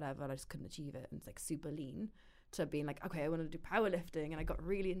whatever, and I just couldn't achieve it, and it's like super lean, to being like, okay, I want to do powerlifting, and I got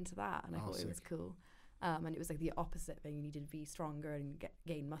really into that, and I thought it was sick. cool. And it was like the opposite thing. You needed to be stronger and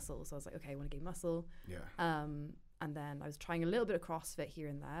gain muscle. So I was like, okay, I want to gain muscle. Yeah. And then I was trying a little bit of CrossFit here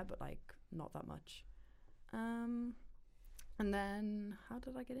and there, but like not that much. And then how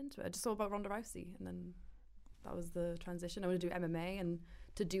did I get into it? I just saw about Ronda Rousey, and then that was the transition. I want to do MMA, and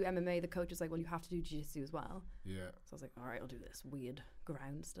to do MMA, the coach was like, well, you have to do jiu-jitsu as well. Yeah. So I was like, all right, I'll do this weird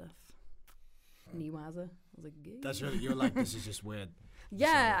ground stuff. Niwaza. I was like, "Gay." That's really, you're like, this is just weird.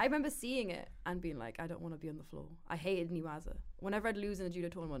 Yeah, I remember seeing it and being like, I don't want to be on the floor. I hated Niwaza. Whenever I'd lose in a judo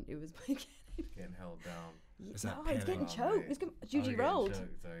tournament, it was like, Getting held down. Is that no, it's getting pain? choked. It's Juji rolled. So,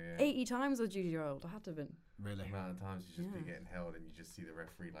 yeah. 80 times was Juji rolled. I had to have been. Really? The amount of times you just be Yeah. getting held and you just see the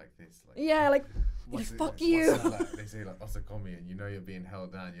referee like this. Like, Yeah, like, What's it- fuck what's you. What's that, like, they say like osakomi, and you know you're being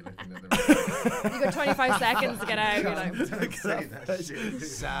held down. You're looking at the referee. You got 25 seconds to get out. You're like, Don't say that shit.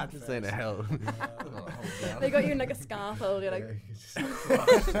 Sad Just saying the hell. they got you in like a scaffold. You're like,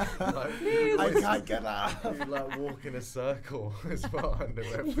 I can't get out. You like walk in a circle as well, and the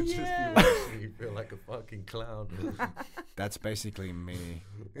ref would Yeah. just be watching you feel like a fucking clown. That's basically me.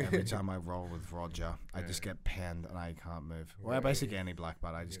 Every time I roll with Roger, I just get pinned and I can't move. Well, Yeah. basically any black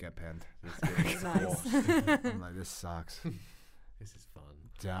belt, I just get pinned. Just getting Nice. squashed. I'm like, this sucks. This is fun.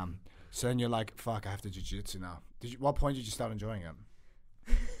 Damn. So then you're like, fuck, I have to do jiu-jitsu now. What point did you start enjoying it?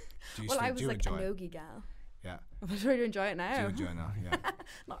 Do you well, still, I was do you like a enjoy it? nogi gal. Yeah. I'm trying to enjoy it Do you now. enjoy it now? Yeah.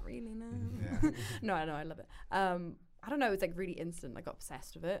 Not really, no. Yeah. No, I love it. I don't know, it's like really instant. I got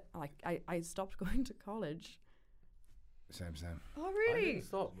obsessed with it. Like I stopped going to college. Same. Oh, I really? didn't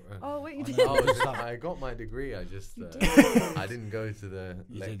stop. Bro. Oh, wait, you I did. know. I got my degree. I just You did. I didn't go to the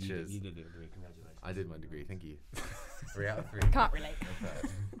lectures. You did your degree. Congratulations. I did my degree. Thank you. 3 out of 3. Can't relate.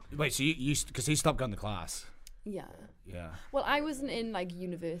 Wait, so you because he stopped going to class. Yeah. Yeah. Well, I wasn't in like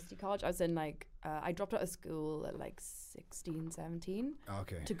university college. I was in like I dropped out of school at like 16, 17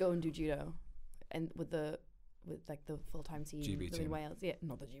 Okay. to go and do judo, and with like the full-time team, GB the team. Wales. Yeah,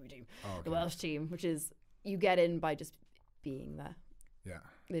 not the GB team, Oh, okay. the Welsh team, which is you get in by just being there. Yeah.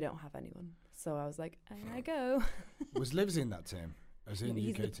 They don't have anyone. So I was like, I go. Was Livs in that team? Was he in the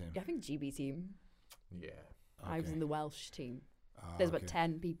He's UK team? I think GB team. Yeah. I was in the Welsh team. Ah, There's about okay.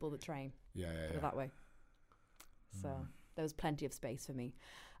 10 people that train. Yeah, Put yeah, it that way. So Mm. there was plenty of space for me.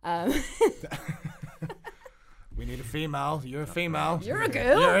 We need a female. You're a female. You're a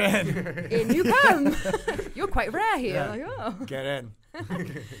girl. You're in. In you come. You're quite rare here. Yeah. Like, oh. Get in.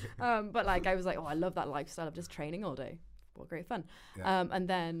 But like I was like, oh, I love that lifestyle of just training all day. What great fun. Yeah. And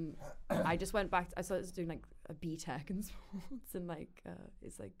then I just went back. I started doing like a BTEC in sports and like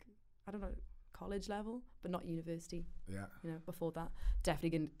it's like I don't know, college level, but not university. Yeah. You know, before that,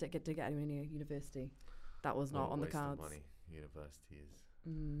 definitely going to get anyone near university. That was not What a on the waste of cards. money university is.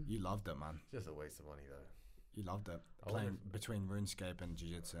 You loved it, man. Just a waste of money though. You loved it. I Playing wonder between RuneScape and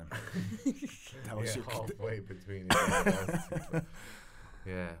Jiu-Jitsu. That Yeah, was your halfway between it.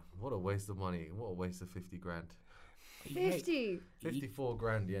 Yeah, what a waste of money. What a waste of 50 grand. 50. 54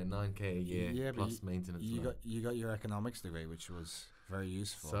 grand, yeah, 9k a year Yeah, but plus maintenance. You got your economics degree, which was very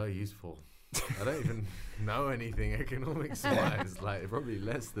useful. So useful. I don't even know anything economics wise. Like probably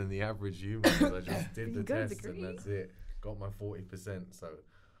less than the average human. I just did the You got a test and degree? that's it. Got my 40%. So,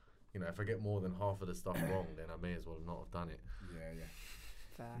 you know, if I get more than half of the stuff wrong, then I may as well not have done it. Yeah, yeah.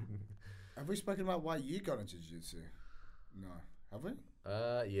 Fair. Have we spoken about why you got into Jiu-Jitsu? No. Have we?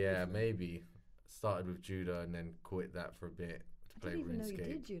 Yeah, Definitely. maybe. Started with judo and then quit that for a bit to I play didn't even know you RuneScape.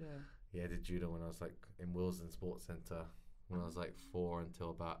 did judo. Yeah, I did judo when I was like in Wilson Sports Centre when I was like 4 until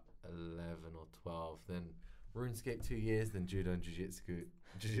about 11 or 12. Then RuneScape 2 years, then judo and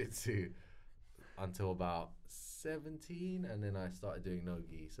jiu-jitsu until about 17, and then I started doing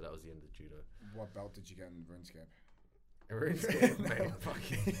no-gi, so that was the end of judo. What belt did you get in RuneScape? RuneScape, mate,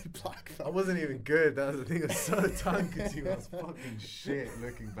 fucking Black I belt. wasn't even good. That was the thing. I was so time-consuming. I was fucking shit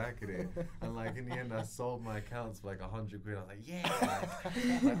looking back at it. And like in the end, I sold my accounts for like 100 quid. I was like,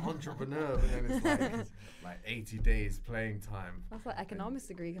 yeah, like entrepreneur. But then it's like 80 days playing time. That's like economics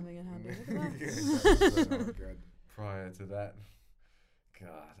degree coming in handy. Look at that. Yeah, So good. prior to that.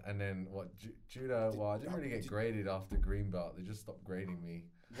 God. And then what? Judo. Well, I didn't really get graded after green belt. They just stopped grading me.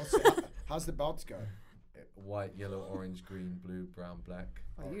 How's the belts go? White, yellow, orange, green, blue, brown, black.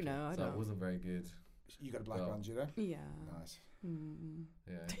 Oh, you know, I So it don't. wasn't very good. You got a black Well, belt in judo? Yeah. Nice. Mm.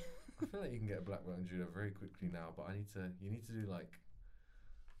 Yeah. I feel like you can get a black belt in judo very quickly now, but you need to do like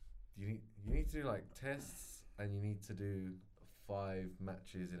you need to do like tests, and you need to do 5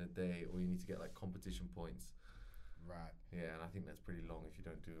 matches in a day, or you need to get like competition points. Right. Yeah, and I think that's pretty long if you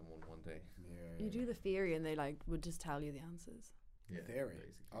don't do them on one day. Yeah. You do the theory and they like would just tell you the answers. Yeah, Theory.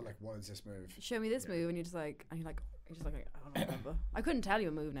 basically. Oh, like, what is this move? Show me this Yeah. move, and you're just like, I don't remember. I couldn't tell you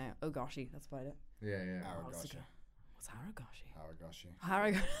a move now. Oh goshy, that's about it. Yeah, yeah. Aragoshi. What's Haragoshi?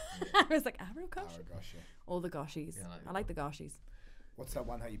 Aragoshi. I was like, Haragoshi? Aragoshi. All the goshis. Yeah, I like the goshis. What's that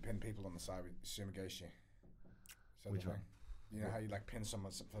one how you pin people on the side with sumigashi? Which one? You know how you like pin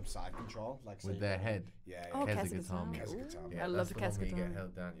someone from side control? Like say With you their got- head. Yeah, yeah. Oh, Kesugatami. Kesugatami. Kesugatami. I love the that's the one where you get Kesugatami.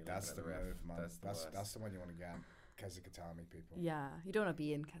 held down. You're That's looking the at ref. move, man. That's That's the the one you want to get. Kesugatami people. Yeah, you don't want to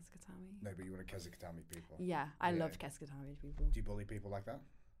be in Kesugatami. No, but you want to Kesugatami people. Yeah, I Yeah. love Kesugatami people. Do you bully people like that?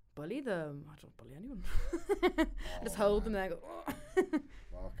 Bully them? I don't bully anyone. I just Oh, hold them man. and I go, oh.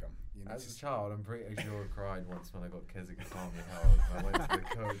 Welcome. You need As to a child, I'm pretty sure I cried once when I got Kesugatami held. I went to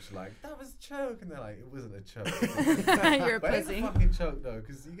the coach like, that was choke, and they're like, it wasn't a choke. You're a But it's pussy. a fucking choke though,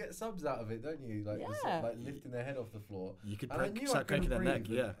 because you get subs out of it, don't you? Like, the Yeah. like lifting their head off the floor. You could And I knew I start couldn't cracking their breathe,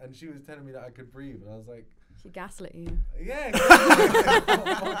 neck, yeah. and she was telling me that I could breathe, and I was like, She gaslit you. yeah, exactly.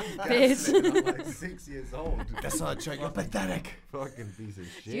 Bitch. I'm like 6 years old. That's not a joke. You're pathetic. Fucking piece of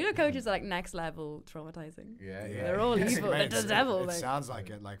shit. Judo coaches are like next level traumatizing. Yeah, Yeah. yeah. They're all Yes, evil. mate, They're the devil. It Like. sounds like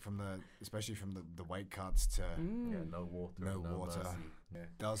it, like from especially from the weight cuts to. Mm. Yeah, no water. No No water. mercy. Yeah.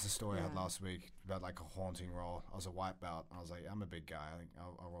 That was the story I had Yeah. last week about like a haunting roll. I was a white belt. I was like, I'm a big guy. I think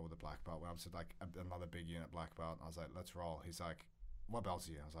I'll roll with a black belt. Went up to like another big unit black belt. I was like, let's roll. He's like, what belt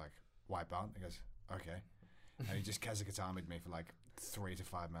are you? I was like, white belt. He goes, okay. And he just Kesugatami'd me for like 3 to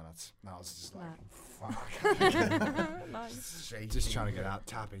 5 minutes. And I was just like, fuck. Nice. Just trying to get out.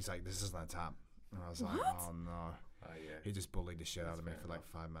 Tap. He's like, this isn't a tap. And I was like, What? oh no. Yeah. He just bullied the shit out That's of me fair for like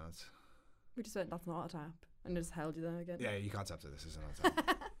enough. 5 minutes. We just went, that's not a tap. And just held you there again. Yeah, you can't tap to this. Isn't a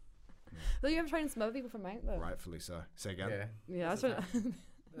tap. So you ever try and smother people from Mount though? Rightfully so. Say again. Yeah. Yeah, That's that's a what. tap.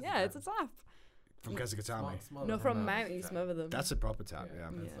 Yeah, it's a tap. From Kesugatami. No, from Mount you smother them. That's a proper tap. Yeah.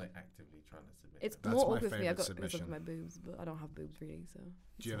 It's Yeah. like actively trying to submit. It's That's more my awkward for me. I favourite got because of submission. my boobs, but I don't have boobs really. So.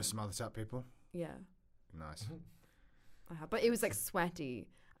 Do you ever smother tap people? Yeah, Nice. I have. But it was like sweaty,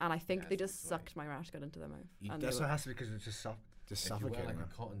 and I think Yeah, they it's just sweaty. sucked my rash gun into their mouth. And That's they what were, has to be because it's just soft. Just if you wear suffocating. like them.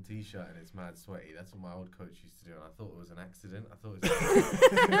 a cotton t-shirt and it's mad sweaty, that's what my old coach used to do, and I thought it was an accident. I thought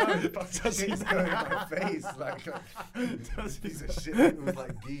it was Does he shit's going in my face like a piece of shit. It was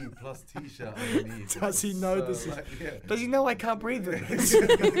like gi plus t-shirt underneath. Does he know this is? Like, yeah. Does he know I can't breathe in this?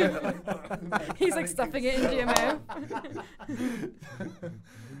 He's like stuffing it into your mouth.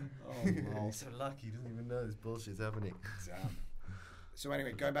 Oh, He's so lucky, he doesn't even know this bullshit's happening. damn. So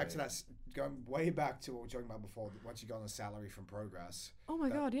anyway, going back to that, going way back to what we were talking about before. Once you got on a salary from Progress. Oh my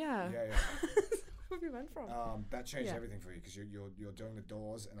god, yeah. Yeah. Where we went from? That changed Yeah. everything for you because you're doing the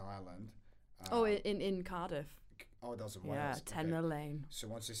doors in Ireland. Oh, in Cardiff. Oh, it does in Yeah, Wales. 10 okay. mil lane. So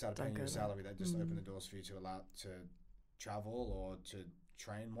once they started Don't paying you a go there. salary, that just opened the doors for you to allow to travel or to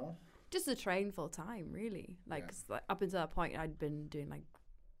train more. Just to train full time, really. Like, Yeah. 'cause, like, up until that point, I'd been doing like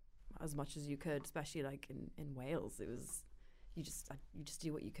as much as you could, especially like in Wales. It was you just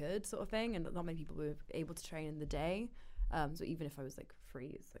do what you could, sort of thing, and not many people were able to train in the day. So even if I was like free,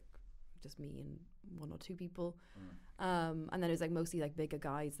 it's like just me and one or two people. And then it was like mostly like bigger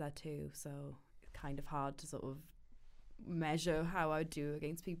guys there too, so it's kind of hard to sort of measure how I do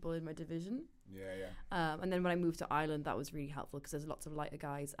against people in my division. Yeah. And then when I moved to Ireland, that was really helpful because there's lots of lighter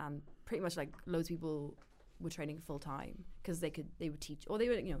guys, and pretty much like loads of people were training full time because they would teach, or they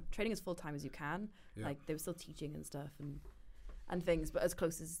were training as full time as you can. Yeah. Like they were still teaching and stuff and things, but as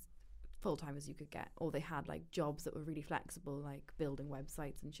close as full time as you could get. Or they had like jobs that were really flexible, like building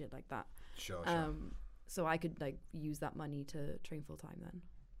websites and shit like that. Sure. So I could like use that money to train full time then.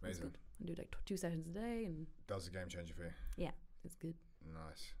 It's Amazing. good. And do like 2 sessions a day, and Does a game changer for you. yeah, it's good.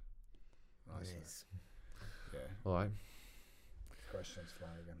 Nice. Yeah. All right, Questions fly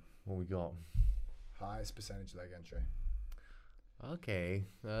again. what we got? Highest percentage leg entry. Okay,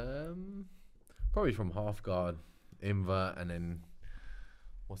 probably from half guard, invert, and then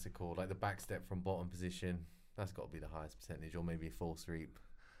what's it called? Like the back step from bottom position. That's got to be the highest percentage, or maybe full sweep.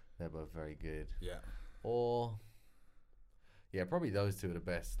 They're both very good. Yeah. Or yeah, probably those two are the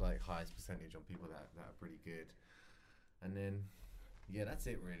best, like highest percentage on people that are pretty good. And then yeah, that's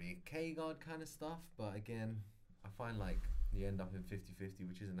it really. K guard kind of stuff, but again, I find like you end up in 50-50,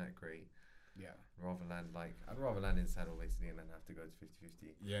 which isn't that great. Yeah. I'd rather land in saddle basically and then have to go to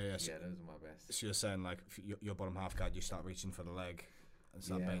 50-50. Yeah. Yeah, those are my best. So you're saying like if your bottom half guard, you start reaching for the leg and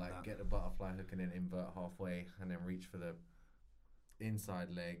start Yeah, baiting like that. get the butterfly hook and then invert halfway and then reach for the inside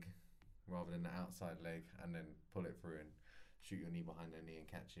leg rather than the outside leg and then pull it through and shoot your knee behind their knee and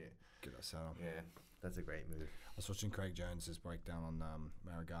catch it. Get that sound. Yeah, that's a great move. I was watching Craig Jones's breakdown on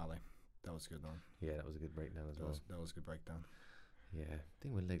Marigali. That was a good one. Yeah, that was a good breakdown as well. That was a good breakdown. Yeah, I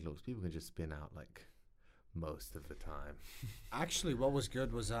think with leg locks, people can just spin out like most of the time. Actually, what was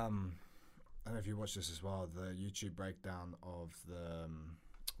good was I don't know if you watched this as well. The YouTube breakdown of the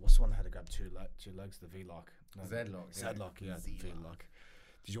what's the one that had to grab two legs? The V lock. No, Z-lock. Z-lock. Yeah, the Z-lock. V lock.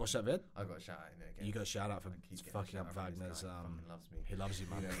 Did you watch that vid? I got a shout out in there again. You got a shout out for I keep getting fucking a up shout out from this Wagner's. guy. He fucking loves me. He loves you,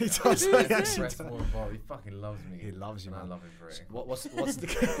 man. Yeah, He yeah. does. He He actually press does. more involved. He fucking loves me. He loves you, and man. I love him for it. What's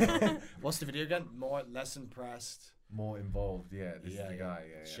the what's the video again? More less impressed. More involved, yeah. This is the Yeah. guy,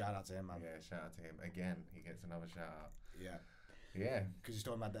 yeah. Shout out to him, man. Yeah, shout out to him. Again, he gets another shout out. Yeah. Yeah. Because he's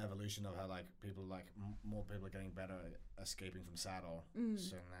talking about the evolution of how like people like more people are getting better at escaping from saddle.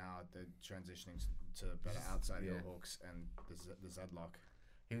 So now they're transitioning to better outside heel hooks and the Z lock.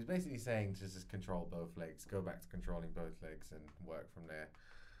 He was basically saying to just control both legs, go back to controlling both legs and work from there,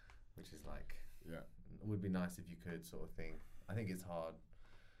 which is like, would be nice if you could sort of thing. I think it's hard.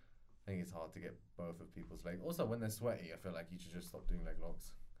 I think it's hard to get both of people's legs. Also, when they're sweaty, I feel like you should just stop doing leg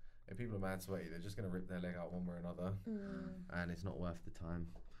locks. If people are mad sweaty, they're just going to rip their leg out one way or another, and it's not worth the time.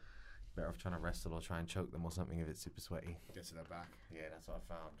 Better off trying to wrestle or try and choke them or something if it's super sweaty. Get to their back. Yeah, that's what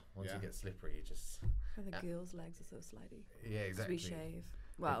I found. Once Yeah. you get slippery, you just... For the girls' legs are so slidey. Yeah, exactly. We shave.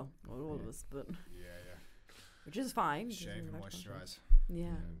 Well, not all of us, but Yeah. which is fine. Shave and Doesn't matter. moisturize.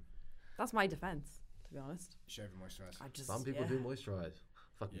 Yeah, that's my defense, to be honest. Shave and moisturize. I just Some people do moisturize.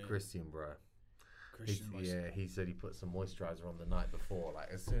 Fucking Yeah. Christian, bro. Christian moisturize. He said he put some moisturizer on the night before. Like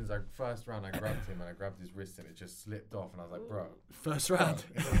as soon as first round, I grabbed him and I grabbed his wrist and it just slipped off. And I was like, bro, First round.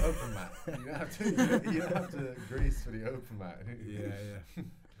 it's an open mat. You don't have to grease for the open mat. Yeah.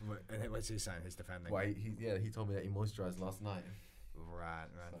 And what's he saying? He's defending. Well, he told me that he moisturized last night. Right.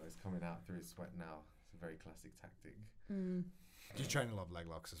 So it's coming out through his sweat now. It's a very classic tactic. You train a lot of leg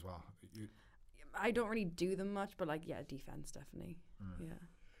locks as well. I don't really do them much, but like defense definitely. Yeah.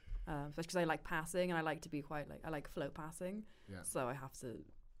 Especially because I like passing and I like to be quite like I like flow passing. Yeah. So I have to,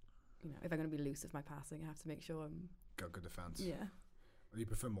 if I'm going to be loose with my passing, I have to make sure I'm. Got good defense. Yeah. Well, you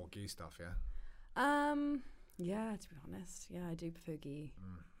prefer more gi stuff, yeah? Yeah. To be honest, yeah, I do prefer gi.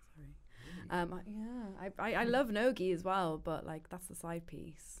 Sorry. I love nogi as well, but like that's the side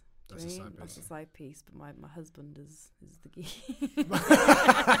piece. That's the Right? side That's piece. the side piece, but my husband is the gi.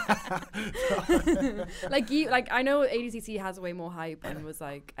 Like I know ADCC has way more hype and was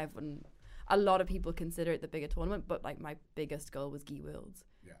like a lot of people consider it the bigger tournament, but like my biggest goal was gi worlds.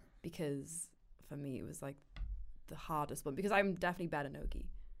 Yeah. Because for me it was like the hardest one, because I'm definitely better no gi.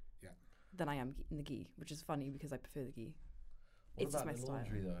 Yeah. Than I am in the gi, which is funny because I prefer the gi. What It's just about my the style.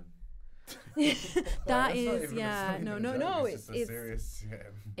 laundry though? That Like, that's not is, even- yeah, it's not no, even a no, joke, no. It's just a serious.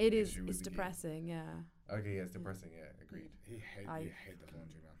 It is. issue with It's the gi. depressing. Yeah. Okay, yeah, it's depressing. Yeah, agreed. You hate the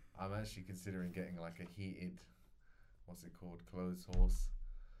laundry, man. I'm actually considering getting like a heated, what's it called, clothes horse.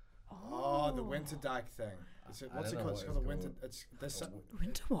 Oh, the winter dyke thing. What's it don't know called? It's what called it's a winter. called. It's this.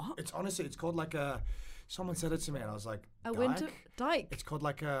 Winter what? It's honestly, it's called like a. Someone said it to me, and I was like, A dyke? winter dyke. It's called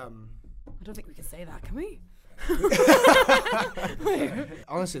like I don't think we can say that, can we?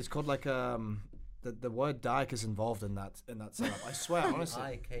 Honestly, it's called like the word dyke is involved in that setup. I swear, honestly.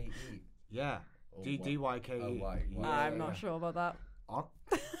 IKE. Yeah. Or DYKE. Oh, Y. I'm not sure about that.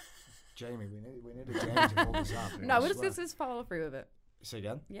 Jamie, we need a Jamie to pull this up. No, I we'll swear. just follow through with it. Say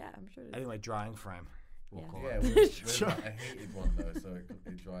again. Yeah, I'm sure it is. Anyway, drying frame. We'll Yeah. call Yeah, it. with like a heated one though, so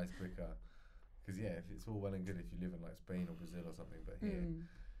it dries quicker. Because yeah, if it's all well and good if you live in like Spain or Brazil or something, but here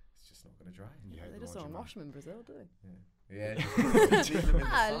it's just not gonna dry. You hate They the just laundry, don't man. wash them in Brazil, do they? Yeah, just leave them in the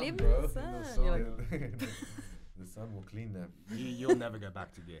Ah, sun, leave them bro. in the sun. You're like, The sun will clean them. You'll never go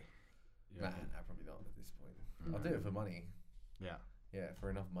back to gear. Nah, I probably don't at this point. I'll do it for money. Yeah. Yeah, for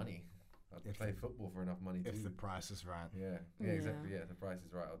enough money. I'll If play football for enough money too. If the price is right. Yeah, Yeah. exactly. Yeah, if the price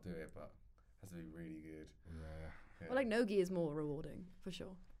is right, I'll do it, but it has to be really good. Yeah. well, like nogi is more rewarding for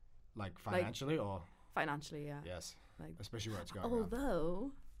sure, Like financially or financially. Yeah. yes, Like, especially where it's going. now.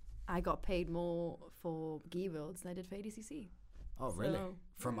 although I got paid more for gi worlds than I did for ADCC. Oh really? So,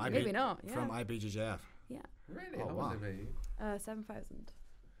 From maybe IB, not. Yeah. from IBJJF. Really? Oh, How wow. much they pay you? 7,000.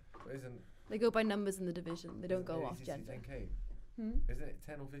 But isn't They go by numbers in the division. They don't isn't go off ADCC gender. 10K? Hmm? Isn't it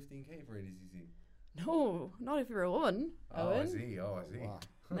 10 or 15K for ADCC? No, not if you're a woman. Oh, I Owen. see. Oh, I see. Wow.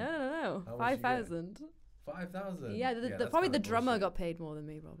 No. How much you get? 5,000. 5,000. Yeah, that's probably kinda the drummer bullshit. got paid more than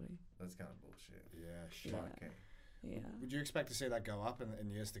me, probably. That's kind of bullshit. Yeah, shit. Yeah. 5K. Yeah. Would you expect to see that go up in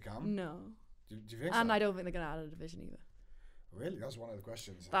years to come? No. Do you think And so? I don't think they're going to add a division either. Really? That's one of the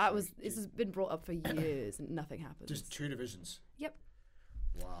questions. That actually. was, this has been brought up for years and nothing happens. Just 2 divisions. Yep.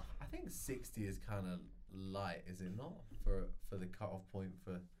 Wow. I think 60 is kind of light, is it not? For the cut-off point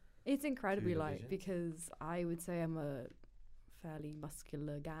for... It's incredibly Two light divisions? because I would say I'm a fairly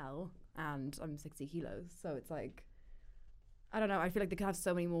muscular gal and I'm 60 kilos. So it's like, I don't know. I feel like they could have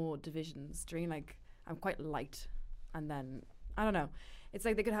so many more divisions. During like, I'm quite light. And then, I don't know. It's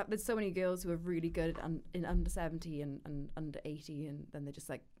like they could have, there's so many girls who are really good in under 70 and under 80. And then they're just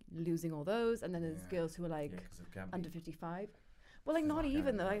like losing all those. And then there's Yeah. girls who are like Yeah, because of Gabby. under 55. Well, like It's not not even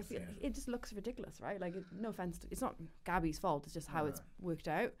Gabby, though. I yes, feel yeah. it just looks ridiculous, right? Like, no offense, it's not Gabby's fault. It's just how it's worked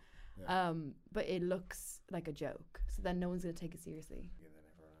out. Yeah. But it looks like a joke. So then no one's gonna take it seriously. Yeah, then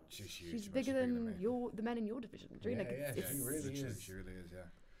everyone else. She's huge. She's much bigger than me. the men in your division. Do you Yeah, like, yeah, it's, she really is. She really is,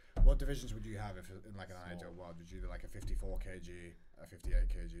 yeah. What divisions would you have if in like an ideal world? Would you do like a 54 kg, a 58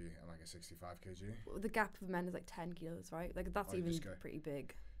 kg, and like a 65 kg? the gap of men is like 10 kilos, right? Like that's Oh, you even just go- pretty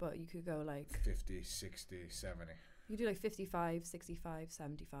big. But you could go like 50, 60, 70. you could do like 55, 65,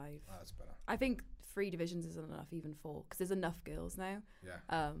 75. Oh, that's better. I think 3 divisions isn't enough even for because there's enough girls now.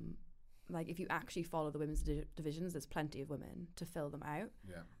 Yeah. Like if you actually follow the women's divisions, there's plenty of women to fill them out.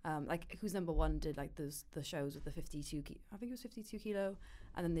 Yeah. Like Who's Number One did like the shows with the 52 I think it was 52 kilo,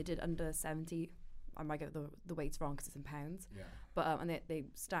 and then they did under 70. I might get the weights wrong because it's in pounds. Yeah. But and they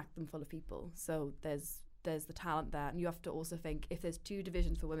stacked them full of people. So there's the talent there, and you have to also think if there's 2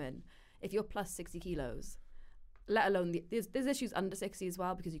 divisions for women, if you're plus 60 kilos, let alone there's issues under 60 as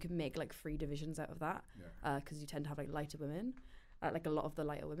well because you can make like 3 divisions out of that. Yeah. Because you tend to have like lighter women, like a lot of the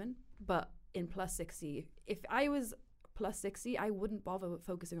lighter women. But in plus 60, if I was plus 60, I wouldn't bother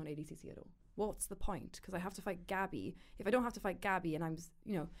focusing on ADCC at all. What's the point? Because I have to fight Gabby. If I don't have to fight Gabby and I'm,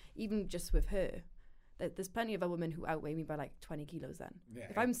 even just with her, there's plenty of other women who outweigh me by like 20 kilos then. Yeah,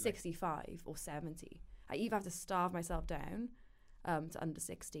 If I'm like- 65 or 70, I either have to starve myself down to under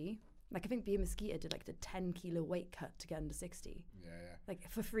 60. Like I think Bia Mosquito did like the 10 kilo weight cut to get under 60. Yeah, yeah. Like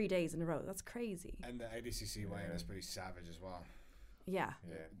for 3 days in a row. That's crazy. And the ADCC weighing Yeah. is pretty savage as well. Yeah.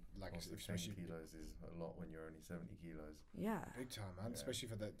 Yeah. Like Also, 10 especially kilos is a lot when you're only 70 kilos. Yeah. big time, man. Yeah. Especially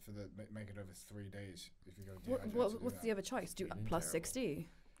for the make it over 3 days. If you go. What's the other choice? Do Feeling plus terrible. 60.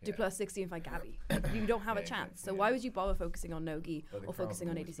 Do Yeah. plus 60 and fight Gabby. You don't have a Yeah, chance. So yeah. why would you bother focusing on Nogi But the or crowd focusing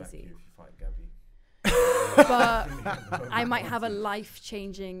will on respect ADCC? you if you fight Gabby. but I might have a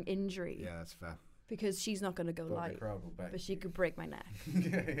life-changing injury. Yeah, that's fair. Because she's not going to go But the light, crowd will back but she you. could break my neck.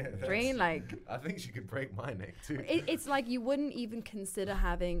 Yeah. Train like I think she could break my neck too. it's like you wouldn't even consider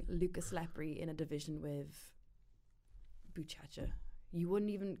having Lucas Lepre in a division with Buchacha. You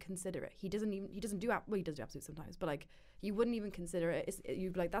wouldn't even consider it. He does do absolute sometimes, but like you wouldn't even consider it.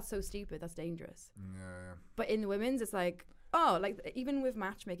 You'd be like, that's so stupid, that's dangerous. Yeah. But in the women's, it's like, oh, like even with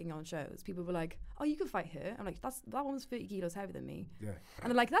matchmaking on shows, people were like, oh, you can fight her. I'm like, that one's 30 kilos heavier than me. Yeah. And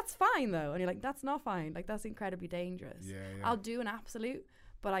they're like, that's fine though. And you're like, that's not fine. Like that's incredibly dangerous. Yeah. I'll do an absolute,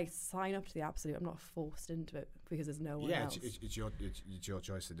 but I sign up to the absolute. I'm not forced into it because there's no one else. It's your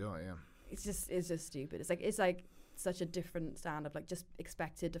choice to do it. Yeah. It's just stupid. It's like such a different stand-up. Like just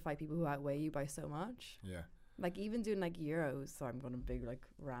expected to fight people who outweigh you by so much. Yeah. Like even doing like Euros. So I'm going a big like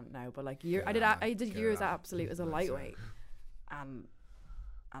rant now, but like I did Get Euros out. at absolute as a That's lightweight,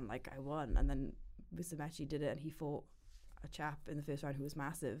 and like I won, and then Musumeci did it, and he fought a chap in the first round who was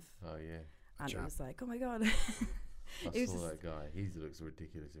massive, Oh yeah. and it chap. was like, oh my god. I It was saw just- that guy. He looks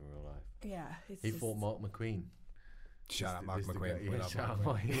ridiculous in real life. Yeah, it's He just, fought Mark McQueen. Shout out Mark This the McQueen. guy- We Yeah, love shout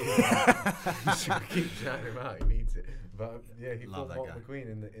Mark out McQueen. Mark. Should keep shouting him out. He needs it. But yeah, he Love fought that Mark guy.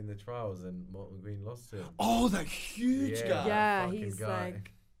 McQueen in the trials, and Mark McQueen lost to him. Oh, that huge Yeah. guy. Yeah, fucking he's guy.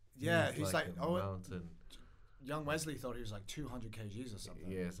 like- Yeah, he's like a mountain. young Wesley thought he was like 200 kgs or something.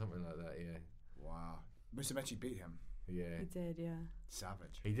 Yeah, something like that. Yeah, Wow. Musumeci beat him. yeah. he did, yeah.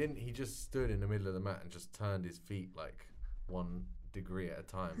 Savage. He didn't. He just stood in the middle of the mat and just turned his feet like 1 degree at a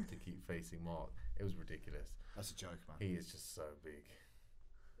time to keep facing Mark. It was ridiculous. That's a joke, man. He is just so big.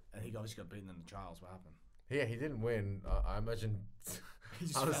 And he obviously got beaten in the trials. What happened? Yeah, he didn't win. I imagine. He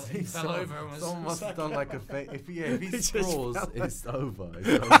just Honestly, he fell over and was someone must have done like a if he He just scrawls, fell it's over. It's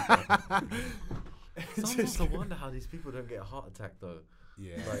over. Sometimes I wonder how these people don't get a heart attack though.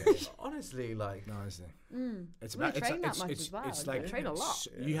 Yeah. Like honestly, like No, honestly. It's We train that much as well. It's We like train a lot.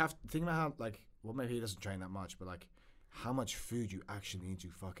 You have to think about how like maybe he doesn't train that much, but like how much food you actually need to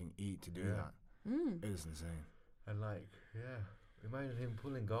fucking eat to do Yeah. that. It is insane. and like imagine him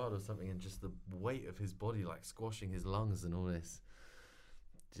pulling guard or something, and just the weight of his body like squashing his lungs and all this.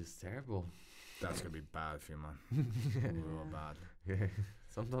 Just terrible. That's gonna be bad for you, man. Real bad. Yeah.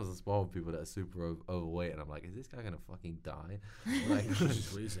 Sometimes I spar with people that are super overweight, and I'm like, is this guy gonna fucking die? Like,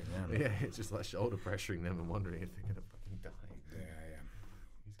 Just wheezing, yeah. yeah, it's just like shoulder pressuring them and wondering if they're gonna fucking die. Yeah.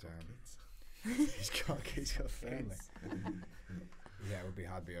 He's got Damn. kids. He's got a family. Yeah, it would be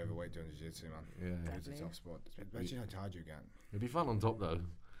hard to be overweight doing jiu-jitsu, man. Yeah. It's a tough sport. Imagine how tired you get. It'd be fun on top though.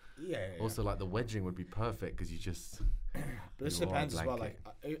 Yeah. Also, like the wedging would be perfect because you just. But this you are a depends as well.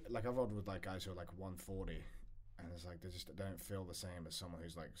 blanket. Like I've rolled with like guys who are like 140, and it's like they don't feel the same as someone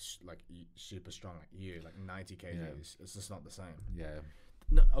who's like super strong like you, like 90 kgs. Yeah. It's just not the same. Yeah.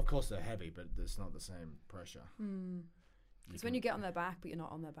 No, of course they're heavy, but it's not the same pressure. It's when you get on their back, but you're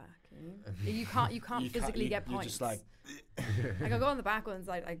not on their back. You know? You can't physically get You're points. just like like I got on the back ones,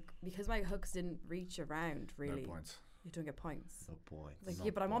 like because my hooks didn't reach around really. no points. You don't get points. Oh boy. It's like,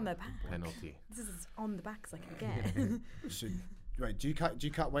 yeah, but I'm on their back. Penalty. This is on the back, so I can get. So, right, do you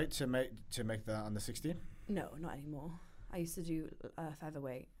cut weight to make the under 60? No, not anymore. I used to do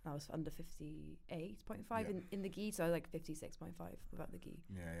featherweight. I was under 58.5 in the gi, so I was like 56.5 without the gi,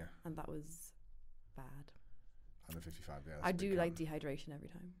 Yeah. and that was bad. Under 55. Yeah. that's I a big do like cut. dehydration every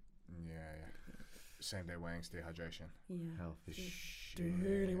time. Yeah. Same day weighings, dehydration. Yeah. Healthy. Do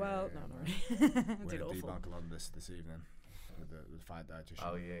really well. No, not We're really. going Did to awful. debunk a lot of this evening with the fight dietitian.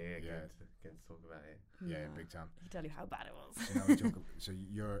 Oh yeah. Yeah. Get to talk about it. Yeah, No. big time. I can tell you how bad it was. So, now we talk, so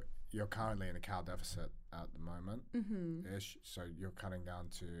you're currently in a cal deficit at the moment, ish. So you're cutting down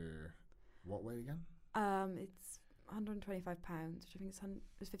to what weight again? It's 125 pounds, which I think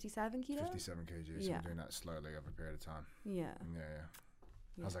it's 57 kilos. 57 kgs. So Yeah. you're doing that slowly over a period of time. Yeah. Yeah.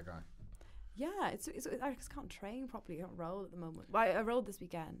 How's that going? Yeah, it's I just can't train properly. I can't roll at the moment. Well, I rolled this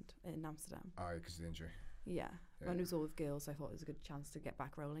weekend in Amsterdam. Oh, because of the injury. Yeah, when it was all with girls, so I thought it was a good chance to get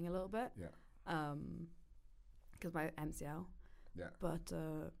back rolling a little bit. Yeah. Because my MCL. Yeah. But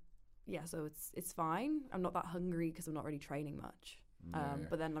yeah, so it's fine. I'm not that hungry because I'm not really training much.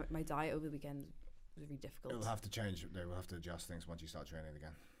 But then like, my diet over the weekend was really difficult. It'll have to change. They will have to adjust things once you start training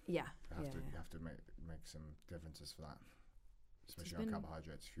again. Yeah. You have to make some differences for that, especially on been-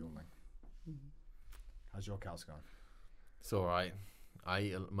 carbohydrates, fueling. How's your cals going? It's all right. I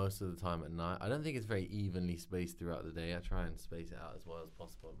eat most of the time at night. I don't think it's very evenly spaced throughout the day. I try and space it out as well as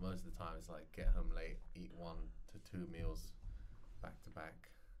possible. Most of the time, it's like get home late, eat 1 to 2 meals back to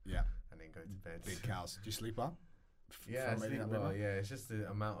back, Yeah. and then go to bed. Big cows. Do you sleep well? Yeah, I From eating sleep that well. big Yeah, it's just the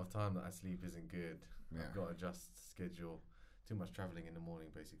amount of time that I sleep isn't good. Yeah. I've got to adjust schedule. Too much traveling in the morning,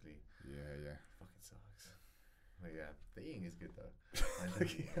 basically. Yeah. Fucking sucks. But yeah, the eating is good though. I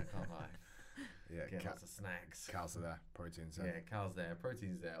can't lie. Yeah, Get lots of snacks. cows are there, proteins there. Yeah, cows there,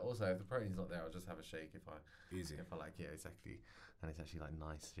 protein's there. Also, if the protein's not there, I'll just have a shake Easy. if I like. Yeah, exactly. And it's actually like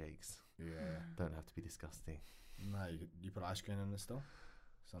nice shakes. Yeah. Don't have to be disgusting. No, you put ice cream in it still?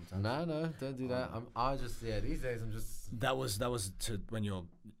 Sometimes. No, don't do that. These days I'm just That was to when you're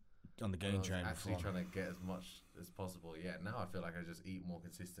on the I gain was train. actually before. trying to get as much as possible. Yeah, now I feel like I just eat more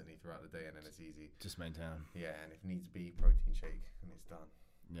consistently throughout the day, and then it's easy. Just maintain. Yeah, and if needs be, protein shake, and it's done.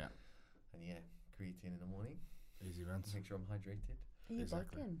 Yeah. And yeah, creatine in the morning. Easy runs. Make sure I'm hydrated. Are you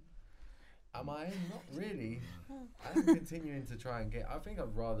Exactly. bulking? Am I? Not really. I'm continuing to try and get. I think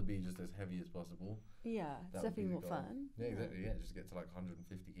I'd rather be just as heavy as possible. Yeah, it's That would be definitely the more goal. fun. Yeah, exactly. Yeah, just get to like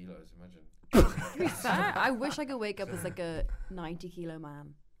 150 kilos. Imagine. To be fair, I wish I could wake up as like a 90-kilo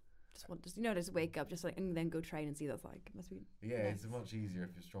man. Just wake up, just like, and then go train and see what it's like. It must be. Yeah, nice. it's much easier if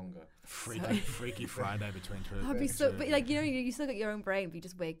you're stronger. Freaky Friday between two. I'd be so, but like you still got your own brain, but you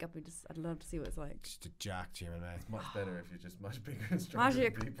just wake up and I'd love to see what it's like. Just a jacked human man. It's much better if you're just much bigger and stronger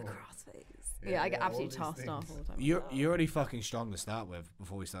Imagine than people. crossface. Yeah, Yeah, I get all absolutely these tossed off things. all the time. You're already fucking strong to start with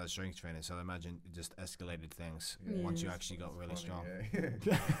before we started strength training, so I imagine it just escalated things Yeah. once you Yes. actually got It's really funny, strong.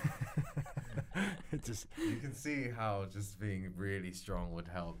 yeah. It just You can see how just being really strong would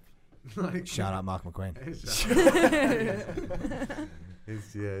help. Like shout out Mark McQueen.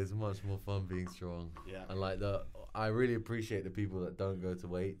 It's much more fun being strong. Yeah. And like I really appreciate the people that don't go to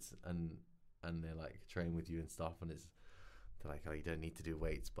weights and they're like train with you and stuff, and they're like, oh, you don't need to do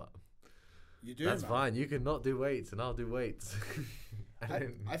weights, but You do. that's man. fine. You can not do weights, and I'll do weights.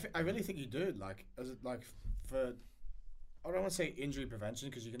 I really think you do. Like, for, I don't want to say injury prevention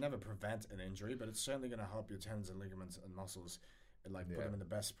because you can never prevent an injury, but it's certainly going to help your tendons and ligaments and muscles, and like put Yeah. them in the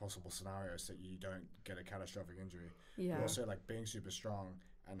best possible scenarios so you don't get a catastrophic injury. Yeah. But also, like being super strong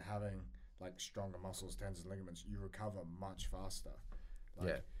and having like stronger muscles, tendons, and ligaments, you recover much faster.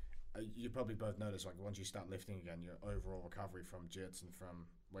 Like, you probably both notice, like once you start lifting again, your overall recovery from jits and from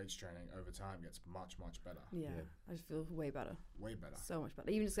weights training over time gets much better. Yeah, I just feel way better. Way better. So much better.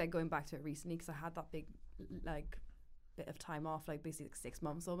 Even just like going back to it recently, because I had that big like bit of time off, like basically like 6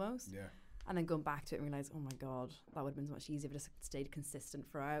 months almost. Yeah. And then going back to it and realize, oh my god, that would have been so much easier if I just stayed consistent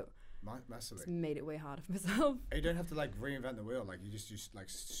throughout. Massively. It's made it way harder for myself. You don't have to like reinvent the wheel. Like you just use like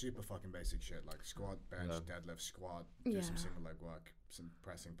super fucking basic shit, like squat, bench, Yeah. deadlift, squat, do some Yeah. single leg work, some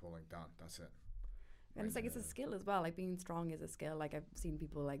pressing, pulling, done. That's it. And it's like it's a skill as well. Like being strong is a skill. Like I've seen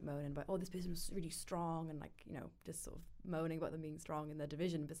people like moaning about, oh, this person was really strong, and like just sort of moaning about them being strong in their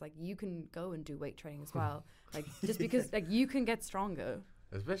division. But it's like you can go and do weight training as well. Like just because like you can get stronger.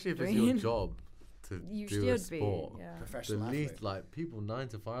 Especially if it's your Brain. job to You do a should be. sport. Yeah. The Professional athlete. least, like people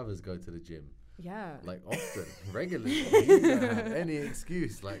 9-to-5ers go to the gym, Yeah. like often, regularly. You don't have any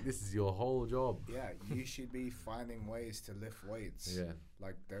excuse. Like this is your whole job. Yeah, you should be finding ways to lift weights. Yeah,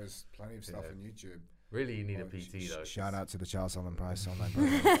 like there's plenty of stuff Yeah. on YouTube. really, you need a Oh, PT though. Shout 'cause out to the Charles Allen Price online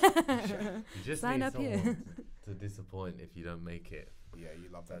program. You just Sign need up here. someone to disappoint if you don't make it. Yeah, you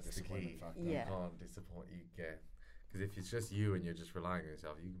love that That's the disappointment key. factor. Yeah. You can't disappoint you. Yeah, because if it's just you and you're just relying on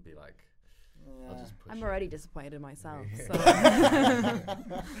yourself, you can be like, I'll just push. I'm it. already disappointed in myself. Yeah.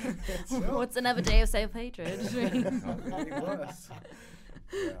 So what's another day of self-hatred? Can't be any worse.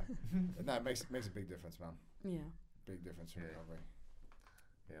 Yeah. No, it makes a big difference, man. Yeah. Big difference in Yeah. recovery.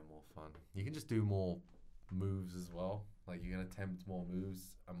 Yeah, more fun. You can just do more moves as well. Like you can attempt more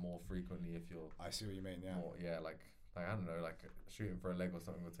moves and more frequently if you're I see what you mean. Yeah. more. Yeah, like I don't know, like shooting for a leg or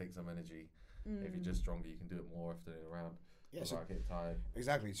something will take some energy. Mm. If you're just stronger, you can do it more often in a round. Yeah. So without getting tired.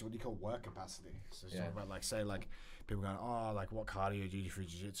 exactly. So what do you call work capacity? So it's Yeah. talking about like say like people going, oh, like what cardio do you do for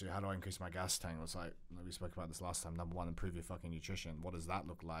jiu-jitsu? How do I increase my gas tank? It's like we spoke about this last time. Number one, improve your fucking nutrition. What does that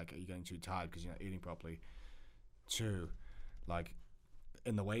look like? Are you getting too tired because you're not eating properly? Two, like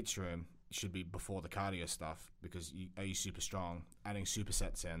in the weights room should be before the cardio stuff because are you super strong? Adding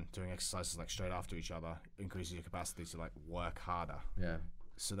supersets in, doing exercises like straight after each other increases your capacity to like work harder. Yeah.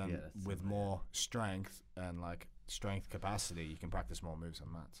 So then Yeah, that's with similar, more strength and like strength capacity, you can practice more moves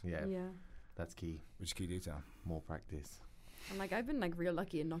on mats, Yeah. Yeah. That's key. which is key detail. More practice. And like I've been like real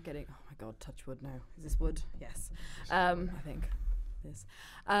lucky in not getting. Oh my god, touch wood now. Is this wood? Yes. I think this.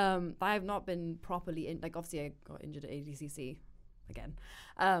 I have not been properly in. Like obviously I got injured at ADCC again,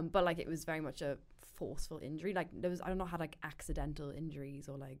 but like it was very much a forceful injury. Like I've not had like accidental injuries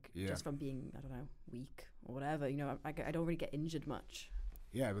or like Yeah. just from being I don't know weak or whatever. I don't really get injured much.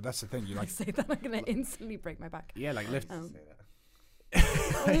 Yeah, but that's the thing. You I like, say that I'm gonna instantly break my back. yeah, like lift. Um, Say that.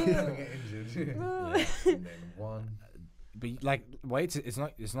 You never get injured. Yeah. And then one. But like weights, it's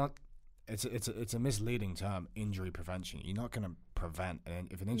not it's a misleading term, injury prevention. You're not going to prevent,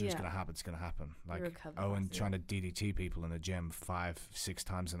 and if an injury is going to happen, it's going to happen. Like Owen trying to DDT people in the gym 5-6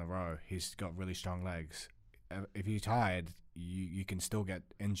 times in a row. He's got really strong legs. If you're tired, you can still get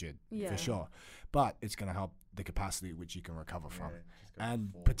injured for sure, but it's going to help the capacity which you can recover from,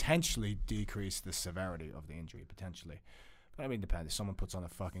 and potentially decrease the severity of the injury. Potentially, but I mean, depends. If someone puts on a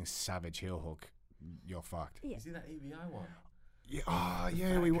fucking savage heel hook, you're fucked. You see that ABI one?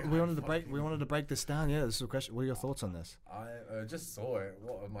 Yeah, we wanted to break. We wanted to break this down. Yeah, this is a question. What are your thoughts on this? I just saw it.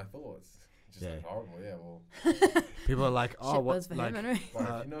 What are my thoughts? Just horrible. Yeah, well. People are like, oh, what? Like, if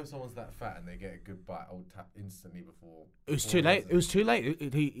you know someone's that fat and they get a good bite, I would tap instantly before. It was too late. It was too late.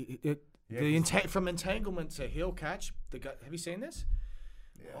 From entanglement to heel catch. The guy, have you seen this?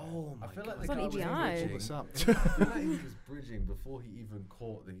 Yeah. Oh my I feel God. like the guy was bridging. What's up? I feel like he was bridging before he even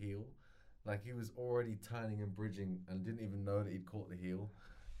caught the heel. Like, he was already turning and bridging and didn't even know that he'd caught the heel.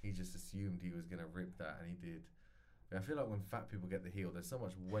 He just assumed he was going to rip that, and he did. I feel like when fat people get the heel, there's so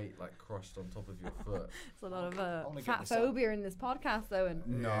much weight, like, crushed on top of your foot. It's a lot of fat phobia in this podcast, though. And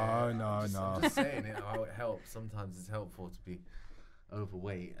No. I'm just saying how it helps. Sometimes it's helpful to be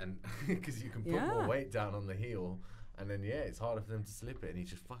overweight, and because you can put more weight down on the heel. And then it's harder for them to slip it, and he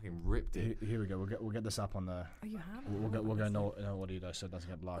just fucking ripped it. Here we go. We'll get this up on the. Oh, you have. We'll go no audio so it doesn't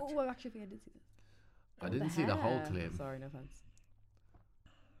get blocked. Oh, actually, I did see this. I didn't see the whole clip. Sorry, no offense.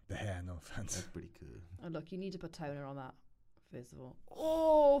 The hair, no offense. That's pretty cool. Oh, look, you need to put toner on that. First of all.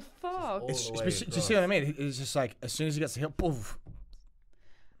 Oh fuck! Do you see what I mean? It's just like as soon as he gets the heel, poof.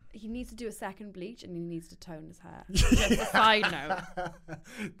 He needs to do a second bleach, and he needs to tone his hair. Just a side note.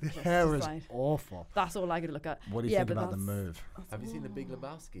 The hair is awful. That's all I could look at. What do you think about the move? Have you seen The Big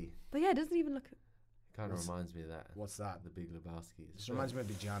Lebowski? But yeah, it doesn't even look. Kind of reminds me of that. What's that? The Big Lebowski. This reminds me of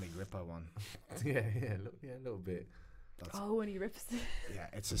the Gianni Grippo one. yeah, a little bit. When he rips it. Yeah,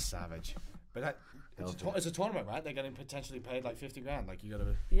 it's a savage. But it's a tournament, right? They're getting potentially paid like 50 grand. Like, you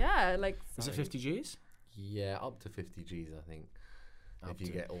gotta. Yeah, like. Is it 50 G's? Yeah, up to 50 G's, I think. If you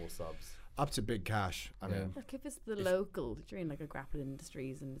get all subs. Up to big cash. I mean. Look, if it's the local, during like a Grappling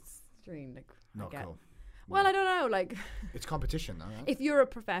Industries, and it's during like. Not cool. Well, I don't know, like. It's competition, though, right? If you're a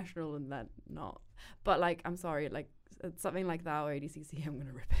professional and then not. But like, I'm sorry, like something like that or ADCC, I'm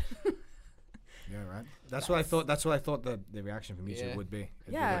gonna rip it. Yeah, right. That's what I thought. That's what I thought the reaction from each would be.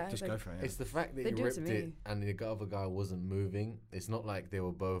 It'd be like, just go for it. Yeah. It's the fact that he ripped it and the other guy wasn't moving. It's not like they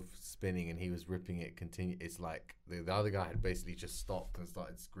were both spinning and he was ripping it. It's like the other guy had basically just stopped and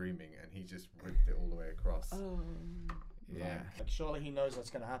started screaming, and he just ripped it all the way across. Oh. Yeah. Like, surely he knows that's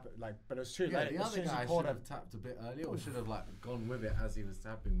gonna happen. Like, but it's too late. The other guy should have tapped a bit earlier, or should have like gone with it as he was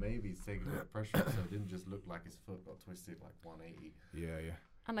tapping. Maybe he's taking a bit of pressure, so it didn't just look like his foot got twisted like 180. Yeah.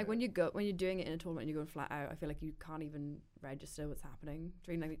 And like when you're doing it in a tournament and you're going flat out, I feel like you can't even register what's happening.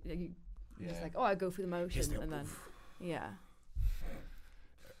 You're just like, I go through the motion, and then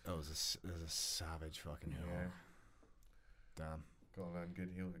That was a savage fucking heel. Yeah. Damn. Gotta learn good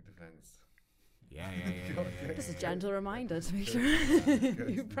heel hook defense. Yeah. Just a gentle reminder to make sure Go you to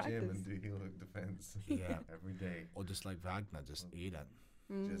the practice. gym and do heel hook defense. Yeah. Every day. Or just like Wagner, just eat it.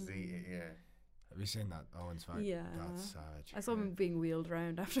 Just eat it. Yeah. Have you seen that Owen's fight? Yeah. That's savage. I saw him being wheeled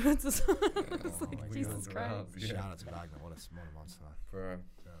around afterwards. It's like, Jesus Christ. Shout out to Wagner. What a monster. Bro.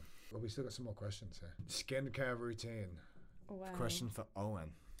 Well, we still got some more questions here. Skincare routine. Wow. Question for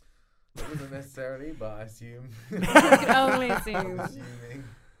Owen. It wasn't necessarily, but I assume. You can only assume. Assuming.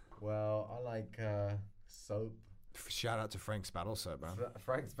 Well, I like soap. Shout out to Frank's Battle Soap, man.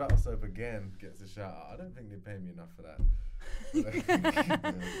 Frank's Battle Soap again gets a shout out. I don't think they pay me enough for that.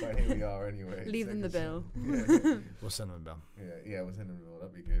 But here we are anyway. Leave them the bill. Yeah. We'll send them a bill. Yeah, we'll send them a bill.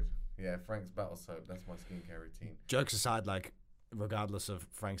 That'd be good. Yeah, Frank's Battle Soap. That's my skincare routine. Jokes aside, like, regardless of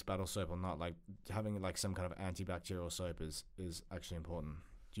Frank's Battle Soap or not, like, having like some kind of antibacterial soap is actually important.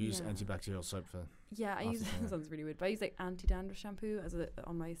 Do you use antibacterial soap for? Yeah, I use. It sounds really weird, but I use like anti-dandruff shampoo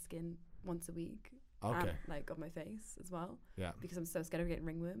on my skin once a week. Okay. And, like on my face as well. Yeah. Because I'm so scared of getting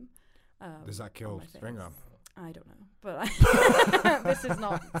ringworm. Does that kill ringworm? I don't know, but this is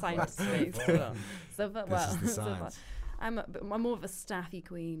not science based. This is the science. I'm more of a staffy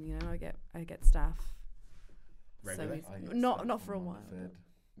queen. You know, I get staff. Regularly? So not for a while.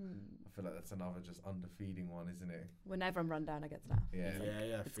 I feel like that's another just underfeeding one, isn't it? Whenever I'm run down, I get staff. Yeah.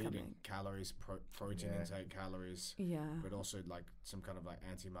 It's Feeding coming. calories, protein intake, calories. Yeah. But also like some kind of like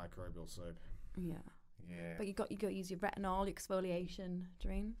antimicrobial soap. Yeah. Yeah. But you got to use your retinol, your exfoliation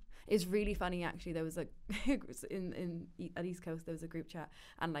drain. It's really funny actually. There was at East Coast there was a group chat,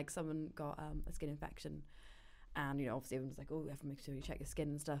 and like someone got a skin infection, and you know obviously everyone's like, oh, you have to make sure you check your skin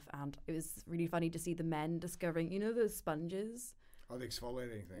and stuff. And it was really funny to see the men discovering, you know, those sponges Oh, the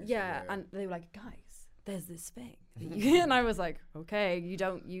exfoliating things. Yeah, and they were like, guys, there's this thing. And I was like, okay, you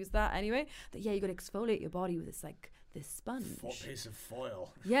don't use that anyway. But yeah, you got to exfoliate your body with this sponge. Piece of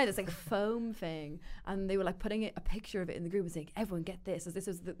foil. Yeah, this foam thing, and they were like putting a picture of it in the group and saying, "Everyone get this, as this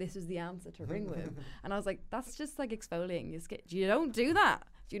was the answer to ringworm." And I was like, "That's just like exfoliating your skin. You don't do that.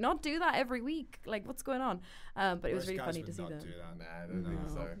 Do not do that every week. Like, what's going on?" But it was really funny to see them. Do that. Nah, I don't think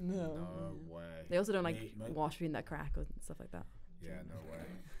so. No way. They also don't like washing their crack and stuff like that. Yeah, no way.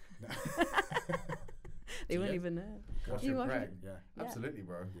 They wouldn't even know. Wash You your wash crack. it? Yeah. Absolutely,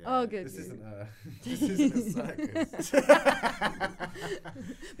 bro. Yeah. Oh, good. This good. isn't a circus.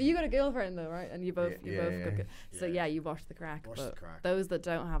 But you got a girlfriend though, right? And you both Yeah. cook it. So Yeah. yeah, you wash the crack. Wash but the crack. those that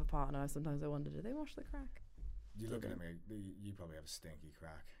don't have a partner, sometimes I wonder, do they wash the crack? You looking at me? You probably have a stinky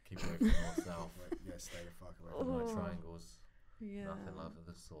crack. Keep away from north south. Yeah, stay the fuck away From from my Oh. triangles. Yeah. Nothing like of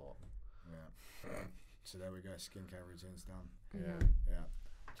the sort. Yeah. So there we go. Skincare routine's done. Yeah. Yeah.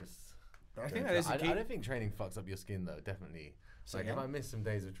 Just. But I think that is the I key. don't think training fucks up your skin though. Definitely. Like if I miss some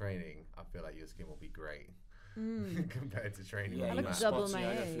days of training, I feel like your skin will be great compared to training. Yeah, I like look that. double spots, my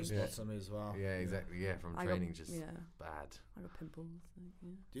I got a few age. spots on me as well. Yeah, exactly. Yeah, from I got- training, just yeah. bad. I got pimples. Like, yeah.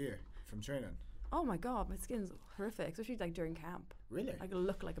 Do you? From training? Oh my god, my skin's horrific, especially like during camp. Really? I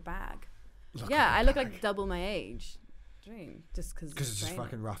look like a bag. Look Yeah, like a I look bag. like double my age. Do you mean? Just because Because it's just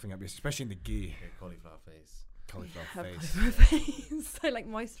fucking roughing up your, especially in the gi. Yeah, cauliflower face. Cauliflower my face. face. I like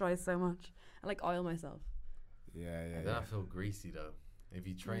moisturize so much. I like oil myself. Yeah, And yeah, then I feel greasy though. If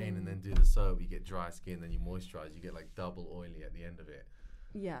you train and Mm. then do the soap, you get dry skin. Then you moisturize, you get like double oily at the end of it.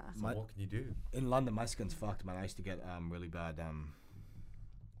 Yeah. So My- what can you do? In London, my skin's fucked, man. I used to get really bad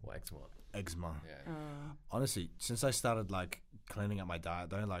What eczema? eczema. Yeah. Honestly, since I started like cleaning up my diet,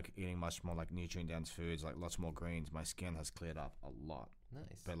 though, like eating much more like nutrient-dense foods, like lots more greens, my skin has cleared up a lot.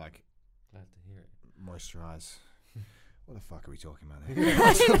 Nice. But like Glad to hear it. moisturize. What the fuck are we talking about I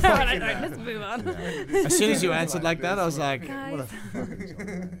here? know, right, let's move on. Yeah. As soon as you answered like that, I was like, Guys. what the fuck are we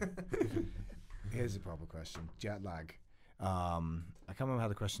talking about here? Here's a proper question. Jet lag. I can't remember how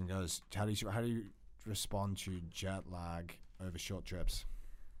the question goes. How do you respond to jet lag over short trips?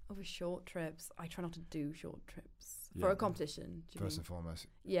 Over short trips, I try not to do short trips Yeah. for a competition. Do you First mean? and foremost.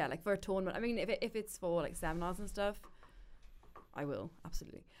 Yeah, like for a tournament. I mean, if it's for like seminars and stuff, I will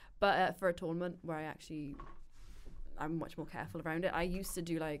absolutely. But for a tournament where I'm much more careful around it. I used to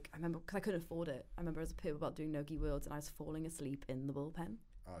do like, I remember, because I couldn't afford it. I remember as a pit about doing Nogi Worlds and I was falling asleep in the bullpen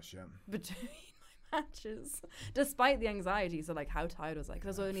Oh shit. between my matches, despite the anxiety. So like, how tired was I?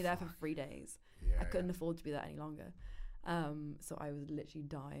 Because I was only there for 3 days. Yeah. I couldn't afford to be there any longer. So I was literally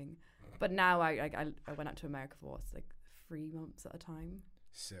dying. But now I went out to America for like 3 months at a time,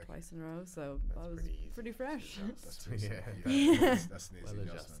 Sick. twice in a row. So That's I was pretty easy. pretty fresh. That's Yeah. That's an easy Well adjustment.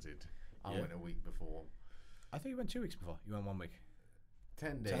 adjusted. I Yeah. went a week before. I think you went 2 weeks before. You went 1 week.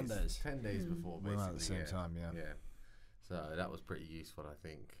 10 days. 10 days. 10 days before, We basically. went at the same time, yeah. Yeah. So that was pretty useful, I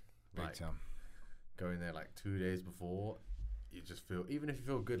think. Big Like, time. going there like 2 days before, you just feel, even if you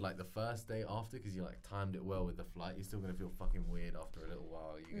feel good like the first day after, because you like timed it well with the flight, you're still going to feel fucking weird after a little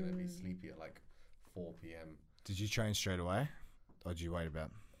while. You're going to be sleepy at like 4 p.m. Did you train straight away? Or did you wait a bit?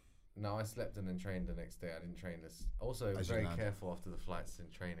 No, I slept and then trained the next day. I didn't train this. Also, As you very land. careful after the flights and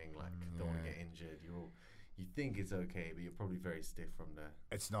training. Like, don't want to yeah. get injured. You think it's okay, but you're probably very stiff from the.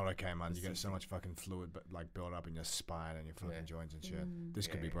 It's not okay, man. The You get so CC. much fucking fluid, but like build up in your spine and your fucking Yeah. joints and shit. This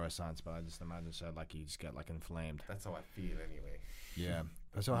could be Yeah. bro science, but I just imagine so like you just get like inflamed. That's how I feel anyway. Yeah,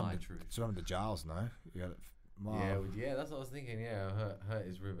 that's what My happened. truth. That's what happened to Giles, no? You got Yeah, that's what I was thinking. Yeah, hurt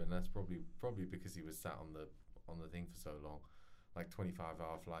his rib, and that's probably because he was sat on the thing for so long, like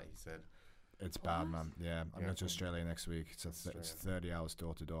 25-hour flight. He said. It's bad, man. Yeah, I'm Yeah, going to from Australia next week. It's Australia. it's 30 hours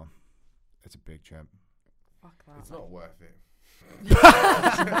door to door. It's a big trip. Fuck that. It's not worth it.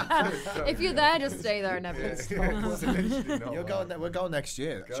 If you're there, just stay there and never stop. You're going. We're going next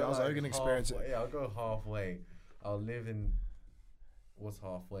year. Giles, are you going to experience it? Yeah, I'll go halfway. I'll live in. What's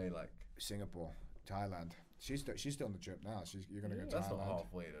halfway like? Singapore, Thailand. She's still on the trip now. You're going to go to That's Thailand. not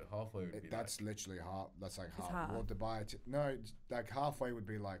halfway though. Halfway would be That's literally half. That's like It's half. half. Well, Dubai. No, like halfway would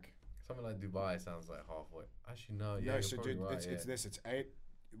be like. something like Dubai sounds like halfway. Actually, no. Yeah, No, you're so probably dude, right, it's yeah. this. It's 8.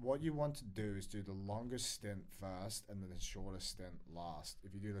 What you want to do is do the longest stint first, and then the shortest stint last.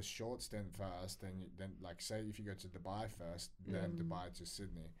 If you do the short stint first, then like say if you go to Dubai first, then Dubai to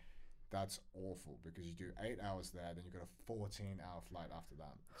Sydney, that's awful because you do 8 hours there, then you got a 14-hour flight after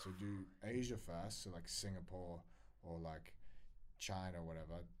that. So do Asia first, so like Singapore or like China or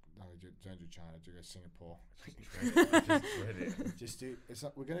whatever. No, don't do China. Do go Singapore. I just dread it. Just do. It's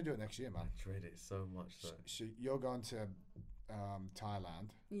not, we're gonna do it next year, man. I dread it so much though. So you're going to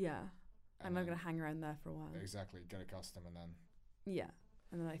Thailand. Yeah. I'm and not then- going to hang around there for a while. Exactly. Get accustomed and then Yeah,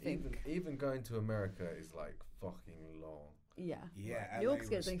 and then I think even going to America is like fucking long. yeah. Yeah, New York's LA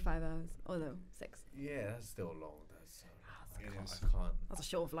good. was- It's only 5 hours. Oh no, 6. Yeah, that's still long. It is. I can't. That's a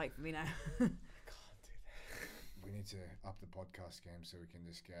short flight for me now. We need to up the podcast game so we can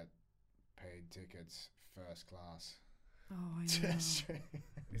just get paid tickets first class. Oh, I know.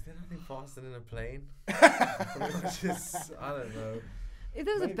 Is there nothing faster than a plane? Just, I don't know. If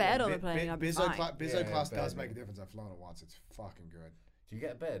there was a Maybe bed on the plane, I'd be Bizzo fine. Bizzo class bed, does make a maybe. difference. I've flown it once. It's fucking good. Do you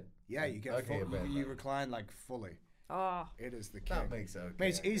get a bed? Yeah, you get Okay, a bed, you like- recline like fully. Oh, It is the That king. makes it okay. Mate,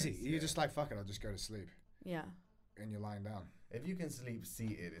 it's I easy. guess, You're yeah. just like, fuck it, I'll just go to sleep. yeah. And you're lying down. If you can sleep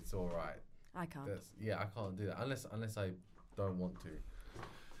seated, it's all right. I can't. Yeah, I can't do that unless I don't want to.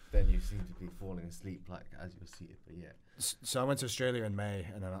 Then you seem to be falling asleep like as you're seated. But yeah, So I went to Australia in May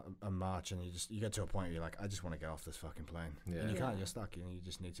and then in March, and you get to a point where you're like, I just want to get off this fucking plane. Yeah. And you Yeah. can't. You're stuck. You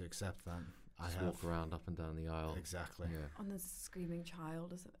just need to accept that. just walk around up and down the aisle. Exactly. Yeah. On the screaming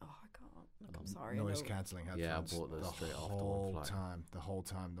child, is it? Oh, I can't. Look, I'm sorry. I Noise know- cancelling headphones. Yeah, I bought those the straight after whole one flight. time. The whole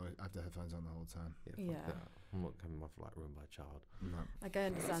time. I have the headphones on the whole time. Yeah. Yeah. Fuck that. I'm not coming off like room by child. No. Like, I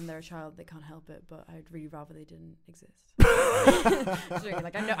understand they're a child, they can't help it, but I'd really rather they didn't exist. So,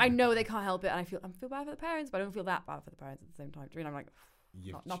 like, I know they can't help it, and I feel bad for the parents, but I don't feel that bad for the parents at the same time. Do you know? I'm like,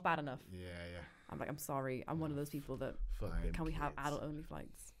 not bad enough. Yeah, yeah. I'm like, I'm sorry. I'm one of those people that Fucking can we have kids. adult only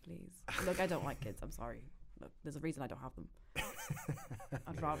flights, please? Look, I don't like kids. I'm sorry. Look, there's a reason I don't have them.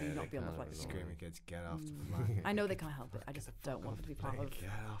 I'd rather you Yeah, not they be on the kind flight. of with me. Screaming kids, get off the Mm. flight. I know they can't help it. I just don't want them to be part of. Get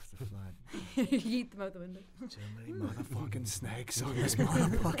off the flight. Yeet them out the window. Too many motherfucking snakes on this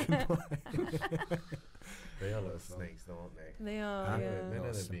motherfucking plane. They are little snakes, though, aren't they? They are. Huh? They Yeah. know they're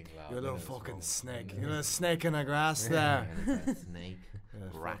Awesome. being loud. You're a they know little it's fucking wrong. snake. Yeah. You're a little snake in the grass there. Yeah, snake. You're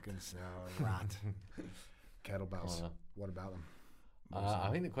a Rat. fucking rat. Kettlebells. Oh, What about them? I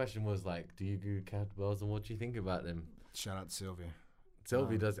think the question was like, do you do kettlebells and what do you think about them? Shout out to Sylvia.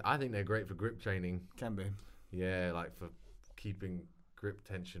 Sylvie does. I think they're great for grip training. Can be. Yeah, like for keeping grip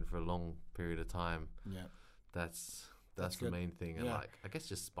tension for a long period of time. Yeah. That's That's the good. main thing. And Yeah. like, I guess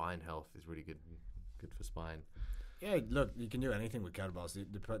just spine health is really good for spine. Yeah, look, you can do anything with kettlebells.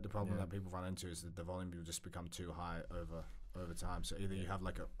 The problem Yeah. that people run into is that the volume will just become too high over time. So either you have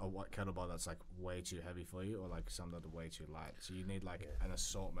like a kettlebell that's like way too heavy for you, or like some that are way too light. So you need like an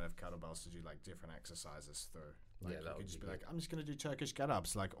assortment of kettlebells to do like different exercises through. Like Yeah, you that could would just be be like, good. I'm just gonna do Turkish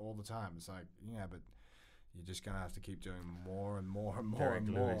get-ups like all the time. It's like, yeah, but you're just gonna have to keep doing more and more and more Derek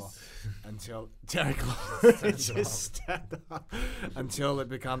and more Lewis. until Derek Lewis just stand up until it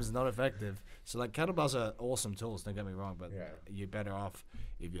becomes not effective. So like kettlebells are awesome tools, don't get me wrong, but Yeah. you're better off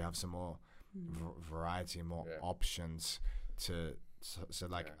if you have some more variety, more Yeah. options to. So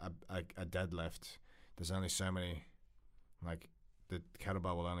like a deadlift, there's only so many. Like the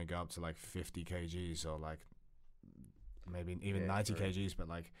kettlebell will only go up to like 50 kgs or like maybe even Yeah, 90 true. kgs, but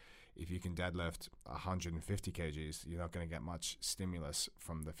like if you can deadlift 150 kgs, you're not going to get much stimulus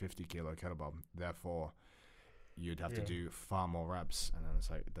from the 50 kilo kettlebell. Therefore, you'd have to Yeah. do far more reps, and then it's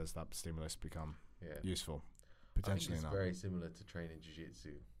like, does that stimulus become Yeah. useful? I think Potentially it's not. very similar to training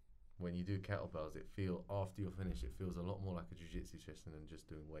jiu-jitsu. When you do kettlebells, after you're finished, it feels a lot more like a jiu-jitsu session than just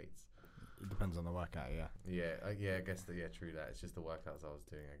doing weights. It depends on the workout, yeah. Yeah, I guess true that. It's just the workouts I was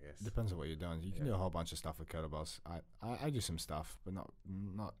doing, I guess. It depends on what you're doing. You can Yeah. do a whole bunch of stuff with kettlebells. I do some stuff, but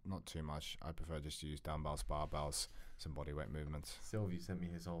not too much. I prefer just to use dumbbells, barbells, some body weight movements. Sylvie sent me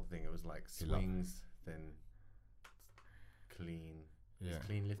his whole thing. It was like He loved it. swings, then clean. Yeah, Is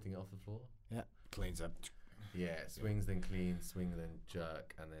clean lifting it off the floor? cleans up. Yeah, swings then clean, swing then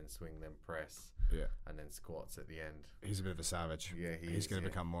jerk, and then swing then press, Yeah, and then squats at the end. he's a bit of a savage. Yeah, He's going to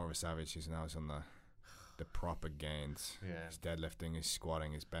yeah. become more of a savage. He's on the proper gains. Yeah. He's deadlifting, he's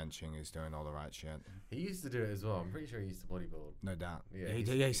squatting, he's benching, he's doing all the right shit. He used to do it as well. I'm pretty sure he used to bodybuild. No doubt. Yeah, he he's-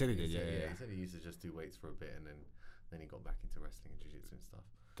 did. Yeah, he said he did. Yeah. He said he used to just do weights for a bit, and then he got back into wrestling and jiu-jitsu and stuff.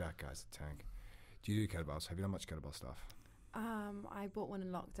 That guy's a tank. Do you do kettlebells? Have you done much kettlebell stuff? I bought one in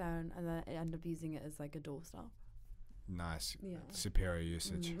lockdown, and then I ended up using it as like a doorstop. Nice. Yeah. Superior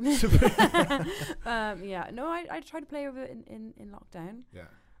usage. Yeah. No, I tried to play with it in lockdown. Yeah.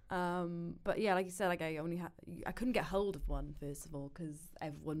 But yeah, like you said, like I couldn't get hold of one first of all because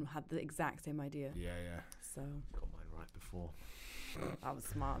everyone had the exact same idea. Yeah, yeah. So Got mine right before. I was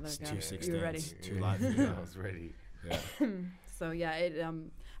smart. It's There we go. 216s. You were ready. Too light for you. I was ready. Yeah. So yeah,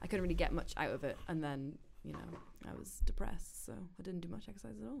 I couldn't really get much out of it, and then I was depressed, so I didn't do much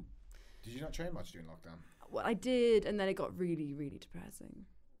exercise at all. Did you not train much during lockdown? Well, I did, and then it got really, really depressing.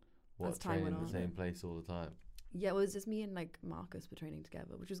 What, As time training went in the on. same place all the time? Yeah, it was just me and like Marcus were training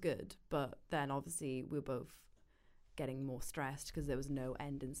together, which was good. But then obviously we were both getting more stressed because there was no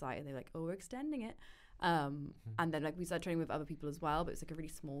end in sight, and they're like, "Oh, we're extending it," And then like we started training with other people as well, but it's like a really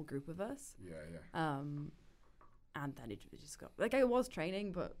small group of us. And then it just got like I was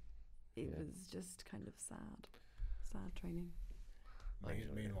training, but it was just kind of sad training.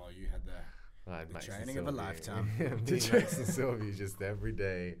 Meanwhile, you had the training of a lifetime. Max and Sylvie just every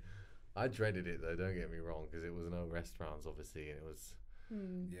day. I dreaded it though, don't get me wrong, because it was no restaurants obviously, and it was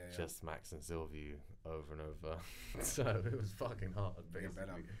just Max and Sylvie over and over. So it was fucking hard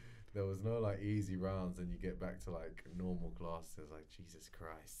basically. There was no like easy rounds, and you get back to like normal classes. Like Jesus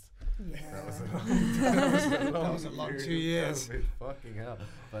Christ, that was a long 2 years. Fucking hell,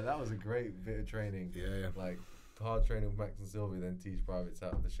 but that was a great bit of training. Like hard training with Max and Sylvie, then teach privates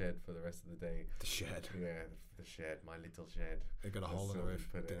out of the shed for the rest of the day. The shed. The shed, my little shed. They got a hole in the roof,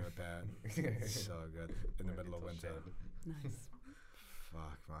 didn't repair it. So good in the middle of winter. Nice.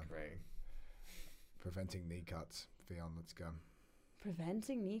 Fuck, man. Great. Preventing knee cuts. Ffion, let's go.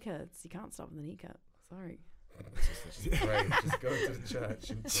 Preventing knee cuts. You can't stop with the knee cut. Sorry. Pray. Just go to the church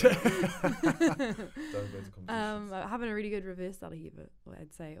and pray. Don't go to competitions. Having a really good reverse style heaver,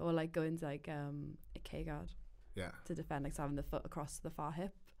 I'd say, or like going to like a K guard. To defend, like so having the foot across the far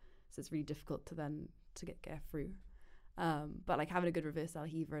hip, so it's really difficult to then to get through. But like having a good reverse style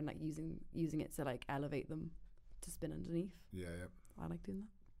heaver and like using it to like elevate them to spin underneath. I like doing that.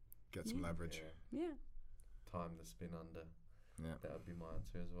 Get some leverage. Time the spin under. That would be my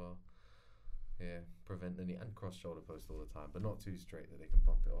answer as well. Prevent the knee and cross shoulder post all the time, but not too straight that they can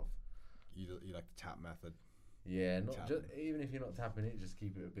pop it off. You like the tap method? Not just even if you're not tapping it, just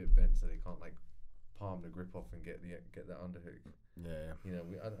keep it a bit bent so they can't like palm the grip off and get that underhook. You know,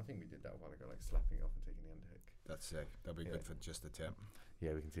 I think we did that a while ago, like slapping it off and taking the underhook. That's sick. That'll be good for just the tip.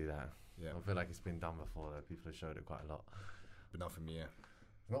 Yeah, we can do that. I feel like it's been done before though. People have showed it quite a lot, but not from you.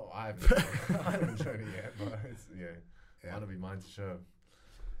 Not I haven't shown it yet, but it's that'll be mine to show.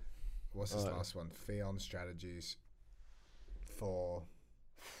 What's this last one? Ffion strategies for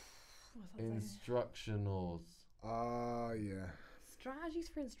instructionals. Strategies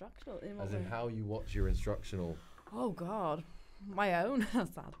for instructional. As in how you watch your instructional. Oh God, my own.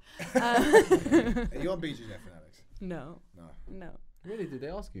 That's sad. Are you on BGF Fanatics? No. Really? Did they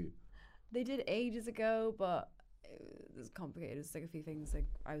ask you? They did ages ago, but it was complicated. It was like a few things. Like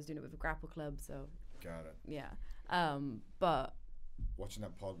I was doing it with a grapple club, so. Got it. Yeah. But. Watching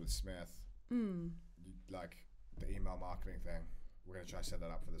that pod with Smith, like the email marketing thing, we're gonna try to set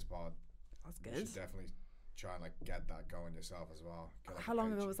that up for this pod. That's good. You should definitely try and like get that going yourself as well. How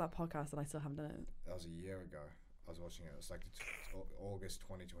long ago was that podcast, and I still haven't done it? That was a year ago. I was watching it. It was like August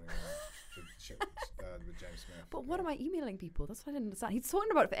 2021 with James Smith. But what am I emailing people? That's what I didn't understand. He's talking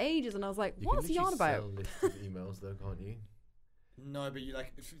about it for ages, and I was like, "What's he on about?" You can literally sell lists of emails, though, can't you? No, but you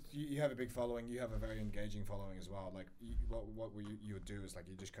like if you have a big following, you have a very engaging following as well. Like what you would do is like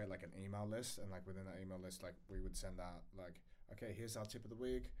you just create like an email list, and like within that email list, like we would send out like, okay, here's our tip of the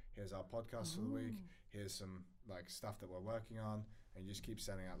week, here's our podcast for the week, here's some like stuff that we're working on, and you just keep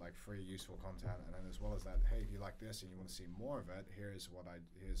sending out like free useful content. And then as well as that, hey, if you like this and you want to see more of it, here's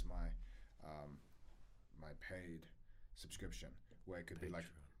my my paid subscription, where it could be like.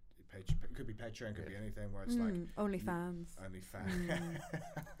 It could be Patreon, could be anything where it's like OnlyFans.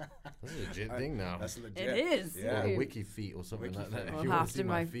 That's a legit thing now. That's legit. It is. Yeah, Wiki Feet or something like that. I'll have to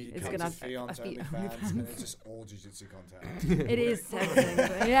my feet. It's gonna have Ffion's OnlyFans, and it's just all jiu-jitsu content. It is tempting.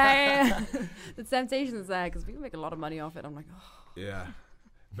 Yeah. The temptation is there because people make a lot of money off it. I'm like, oh. Yeah,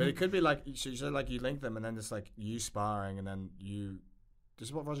 but it could be like so you said like you link them, and then it's like you sparring, and then you. This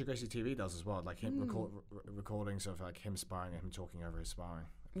is what Roger Gracie TV does as well, like him recordings of like him sparring and him talking over his sparring.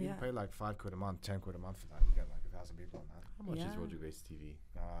 You pay like £5 a month, £10 a month for that. You get like 1,000 people on that. How much is Roger Gracie TV?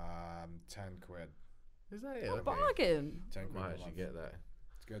 £10. Is that it? What bargain? £10 I might actually get that.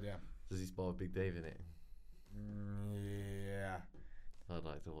 It's good, yeah. Does he spar Big Dave in it? Yeah. I'd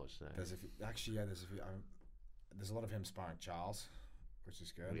like to watch that. There's a lot of him sparring Charles, which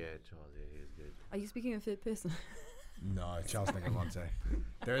is good. Yeah, Charles, he is good. Are you speaking in third person? No, Charles Negromonte.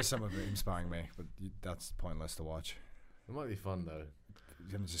 There is some of him sparring me, but that's pointless to watch. It might be fun though.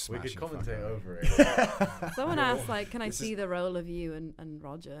 We could commentate over it. Someone asked, like, can I see the role of you and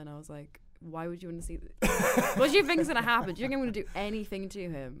Roger? And I was like, why would you want to see what do you think's going to happen? Do you think I'm going to do anything to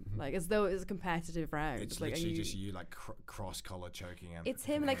him? Like, as though it was a competitive round. It's like, literally just you, like, cross-collar choking him. It's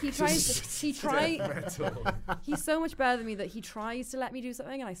him, like, he's so much better than me that he tries to let me do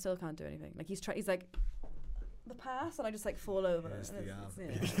something and I still can't do anything. Like, he's like, the pass, and I just, like, fall over. He's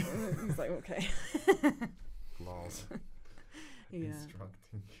like, okay. Lols. Yeah.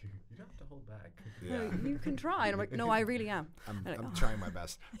 Instructing you. You don't have to hold back. Yeah. No, you can try. And I'm like, no, I really am. I'm trying my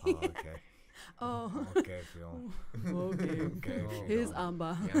best. Oh, okay. Oh. Okay, Ffion. Okay. Okay. Here's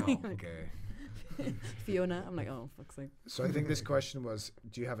Amber. Yeah, okay. Fiona. I'm like, oh, fuck's sake. So I think this question was,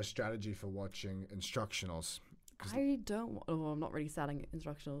 do you have a strategy for watching instructionals? I don't. I'm not really selling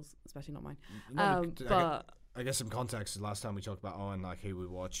instructionals, especially not mine. No, But I guess some context. Last time we talked about Owen, like he would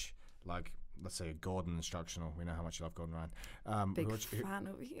watch, like, let's say a Gordon instructional. We know how much you love Gordon Ryan. big fan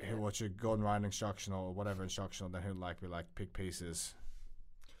over here. He'll watch a Gordon Ryan instructional or whatever instructional. Then he'll like pick pieces.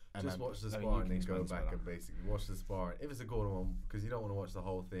 And just then, watch the I mean, spar you and then can go explain back some and basically watch the spar. If it's a Gordon one, because you don't want to watch the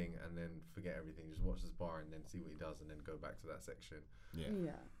whole thing and then forget everything. Just watch the spar and then see what he does and then go back to that section.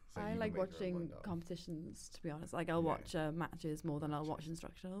 Yeah. So I you like can make your own watching mind up. competitions, to be honest. Like, I'll watch matches more than I'll watch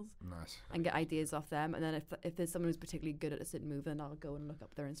instructionals Nice. and get ideas off them. And then if there's someone who's particularly good at a certain move, then I'll go and look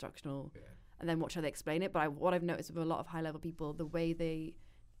up their instructional and then watch how they explain it. But what I've noticed with a lot of high-level people, the way they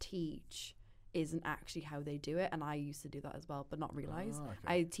teach isn't actually how they do it. And I used to do that as well, but not realise. Oh, okay.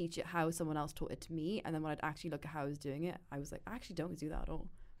 I teach it how someone else taught it to me. And then when I'd actually look at how I was doing it, I was like, I actually don't do that at all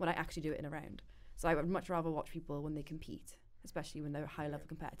when I actually do it in a round. So I would much rather watch people when they compete, especially when they're high-level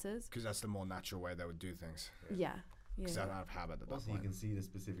competitors. Because that's the more natural way they would do things. Yeah. Because they're out of habit at that Also, you point. can see the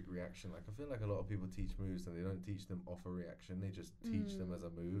specific reaction. Like, I feel like a lot of people teach moves and they don't teach them off a reaction. They just teach them as a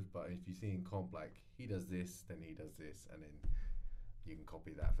move. But if you see in comp, like, he does this, then he does this, and then you can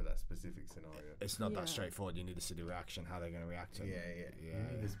copy that for that specific scenario. It's not that straightforward. You need to see the reaction, how they're going to react to it. You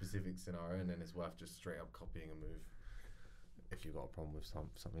need a specific scenario, and then it's worth just straight up copying a move. If you've got a problem with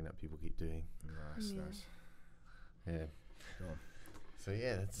something that people keep doing. Nice. Yeah. Cool. So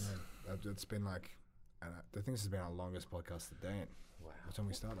that's It's been like, I think this has been our longest podcast to date. wow. What time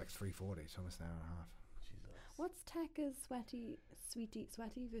we start? Like 3:40. It's almost an hour and a half. Jesus. What's Tekka's sweaty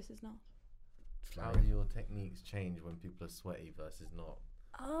versus not? How do your techniques change when people are sweaty versus not?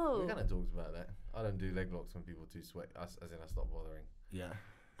 Oh. We kind of talked about that. I don't do leg locks when people too sweat. As in, I stop bothering Yeah.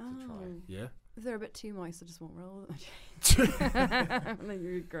 to try. Yeah. If they're a bit too moist, I just won't roll them. And then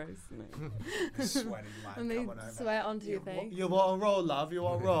you're gross. Sweaty lad And they coming over. sweat onto your face. You want to roll, love? You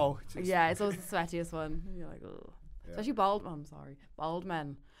want to roll? Yeah, it's always the sweatiest one. You're like, ugh. Yeah. Especially bald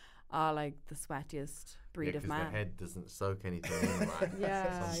men are like the sweatiest breed of man. the head doesn't soak anything in, right?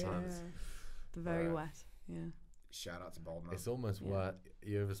 Yeah, Sometimes. They're very wet. Yeah. Shout out to Bald Man. It's almost worth.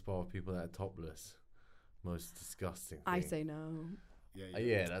 You ever spar with people that are topless? Most disgusting thing. I say no.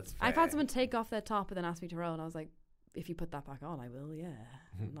 Yeah, that's fair. I've had someone take off their top and then ask me to roll, and I was like, if you put that back on, I will, yeah.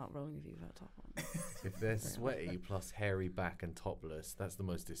 I'm not rolling if you've got a top on. If they're sweaty plus hairy back and topless, that's the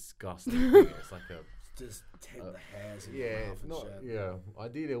most disgusting thing. It's like a just take the hairs in your yeah, mouth it's and not. shit. Yeah,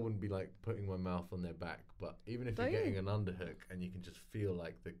 ideally I wouldn't be like putting my mouth on their back, but even if Don't you're getting you? an underhook and you can just feel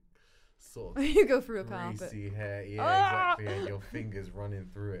like the sort of You go through a carpet. greasy hair, exactly, and your fingers running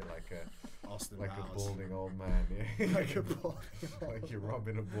through it like Austin a Powers. balding old man, Like a balding like you're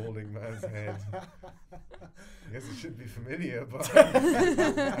rubbing a balding man's head. I guess it should be familiar, but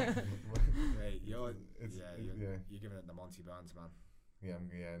Hey, you're giving it the Monty Burns, man.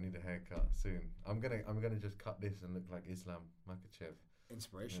 I need a haircut soon. I'm gonna just cut this and look like Islam Makhachev.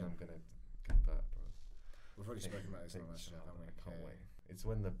 Inspiration. And I'm gonna convert, bro. We've already spoken about this Take on the this show, shot, haven't we? I can't wait.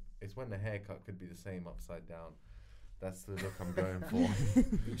 It's when the haircut could be the same upside down. That's the look I'm going for. So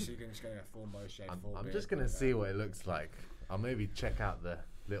you're just going to full mo shave. I'm just gonna see what it looks like. I'll maybe check out the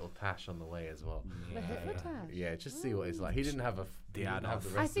little tash on the way as well. The Hitler tash? Yeah, just see what it's like. He didn't have The he didn't have add-off.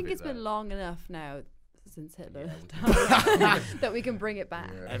 the I rest think of it it's been there. long enough now since Hitler Yeah, that we can bring it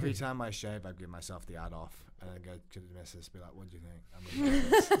back. Yeah. Every time I shave, I give myself the ad off and then go to the missus, be like, "What do you think?" I'm gonna do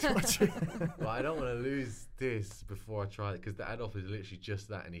this. But I don't want to lose this before I try it because the add-off is literally just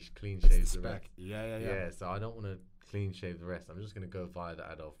that, and he clean shaves the rest. Yeah. So I don't want to clean shave the rest. I'm just gonna go via the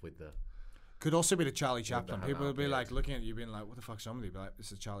add-off with the. Could also be the Charlie Chaplin. the People will be hand like out, looking at you, being like, "What the fuck's wrong with you?" Be like,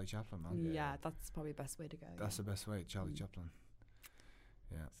 "This is Charlie Chaplin, man." Yeah, that's probably the best way to go. That's the best way, Charlie Chaplin.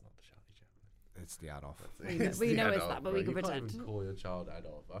 Yeah, It's not the Charlie Chaplin. it's the ad off. We know it's Adolf, that, but bro. we can You can't pretend. even call your child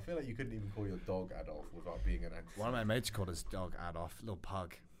Adolf. I feel like you couldn't even call your dog Adolf without being an One of my mates called his dog Adolf, little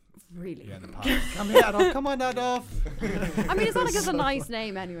pug. Really? Yeah, the pug. Come here, Adolf. Come on, Adolf. I mean, it's not like it's a nice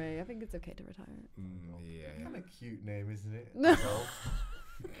name anyway. I think it's okay to retire it. Yeah. Kind of cute name, isn't it? No. Adolf.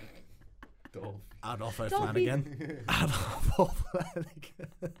 Dolph. Adolf Dolphy. O'Flanagan. Adolf O'Flanagan.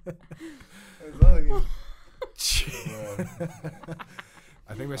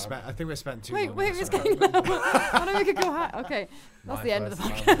 I think we spent too long. Wait, it's getting low. Why don't we could go high? Okay, that's the end of the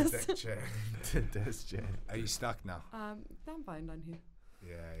podcast. Desk chair. Are you stuck now? I'm fine down here.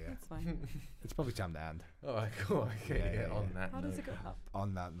 Yeah. That's fine. It's probably time to end. All right, cool. Okay, Yeah. on that How note. does it go up?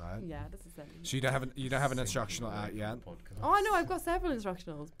 On that note. Yeah, this is it. So you don't have an instructional out yet. Oh, I know. I've got several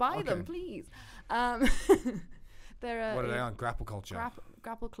instructionals. Buy them, Okay. please. They're What are they on? Grapple Culture.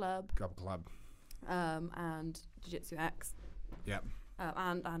 Grapple Club, Grapple Club. and Jiu-Jitsu X. Yep.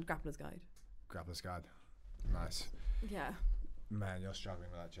 And Grappler's Guide. Grappler's Guide. Nice. Yeah, Man, you're struggling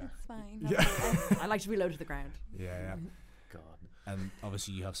with that, Jack. it's fine. Yeah. I like to be low to the ground. Yeah. God. And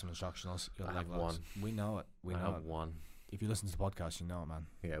obviously you have some instructionals. Your I leg have locks. one. We know it. We I know have it. one. If you listen to the podcast, you know it, man.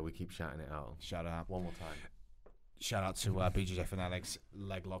 Yeah, we keep shouting it out. Shout out. One more time. Shout out to BJJ Fanatics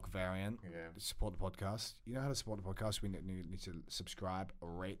leg lock variant. Yeah. Support the podcast. You know how to support the podcast? We need to subscribe,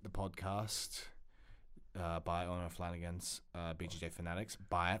 rate the podcast. Buy Owner Flanagan's BJJ Fanatics.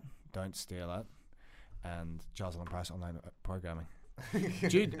 Buy it. Don't steal it. And Charles Allen Price Online Programming.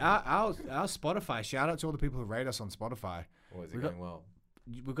 Dude, our Spotify. Shout out to all the people who rate us on Spotify. Or is it going well?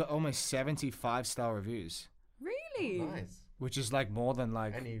 We've got almost 75 star reviews, Really? Nice. which is like more than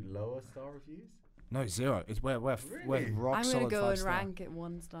like Any lower star reviews? no 0. It's we're Really? rock I'm solid gonna go 5 and star. rank it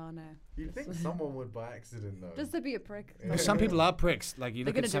 1 star now. You'd think someone would by accident though. Just to be a prick. Yeah. Well, some people are pricks. Like you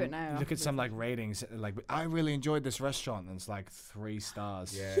They're look at gonna do some, it now you look after at some this. like ratings. Like I really enjoyed this restaurant, and it's like 3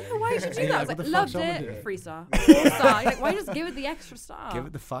 stars. Yeah. Yeah, why did you do And you're that? I like, was what like, the loved fuck's wrong with it. you? 3 star. 4 star. Like, why just give it the extra star? Give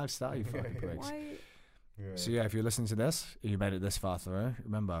it the 5 star, you fucking pricks. Why? Yeah. So yeah, if you're listening to this, you made it this far through.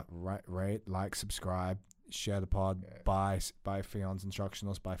 Remember, rate, like, subscribe, share the pod, Yeah. buy Ffion's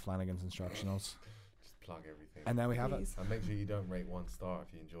instructionals, buy Flanagan's instructionals, Just plug everything. and then we have it. Please. And make sure you don't rate 1 star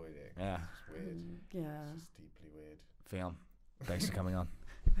if you enjoyed it. Yeah, It's weird. Yeah. It's just deeply weird. Ffion, thanks for coming on.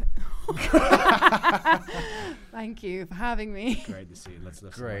 Thank you for having me. Great to see you. Let's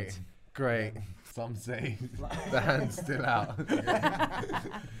lift some Great. weights. Great. Some say the hand's still out.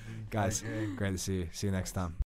 Guys, Okay. great to see you. See you next time.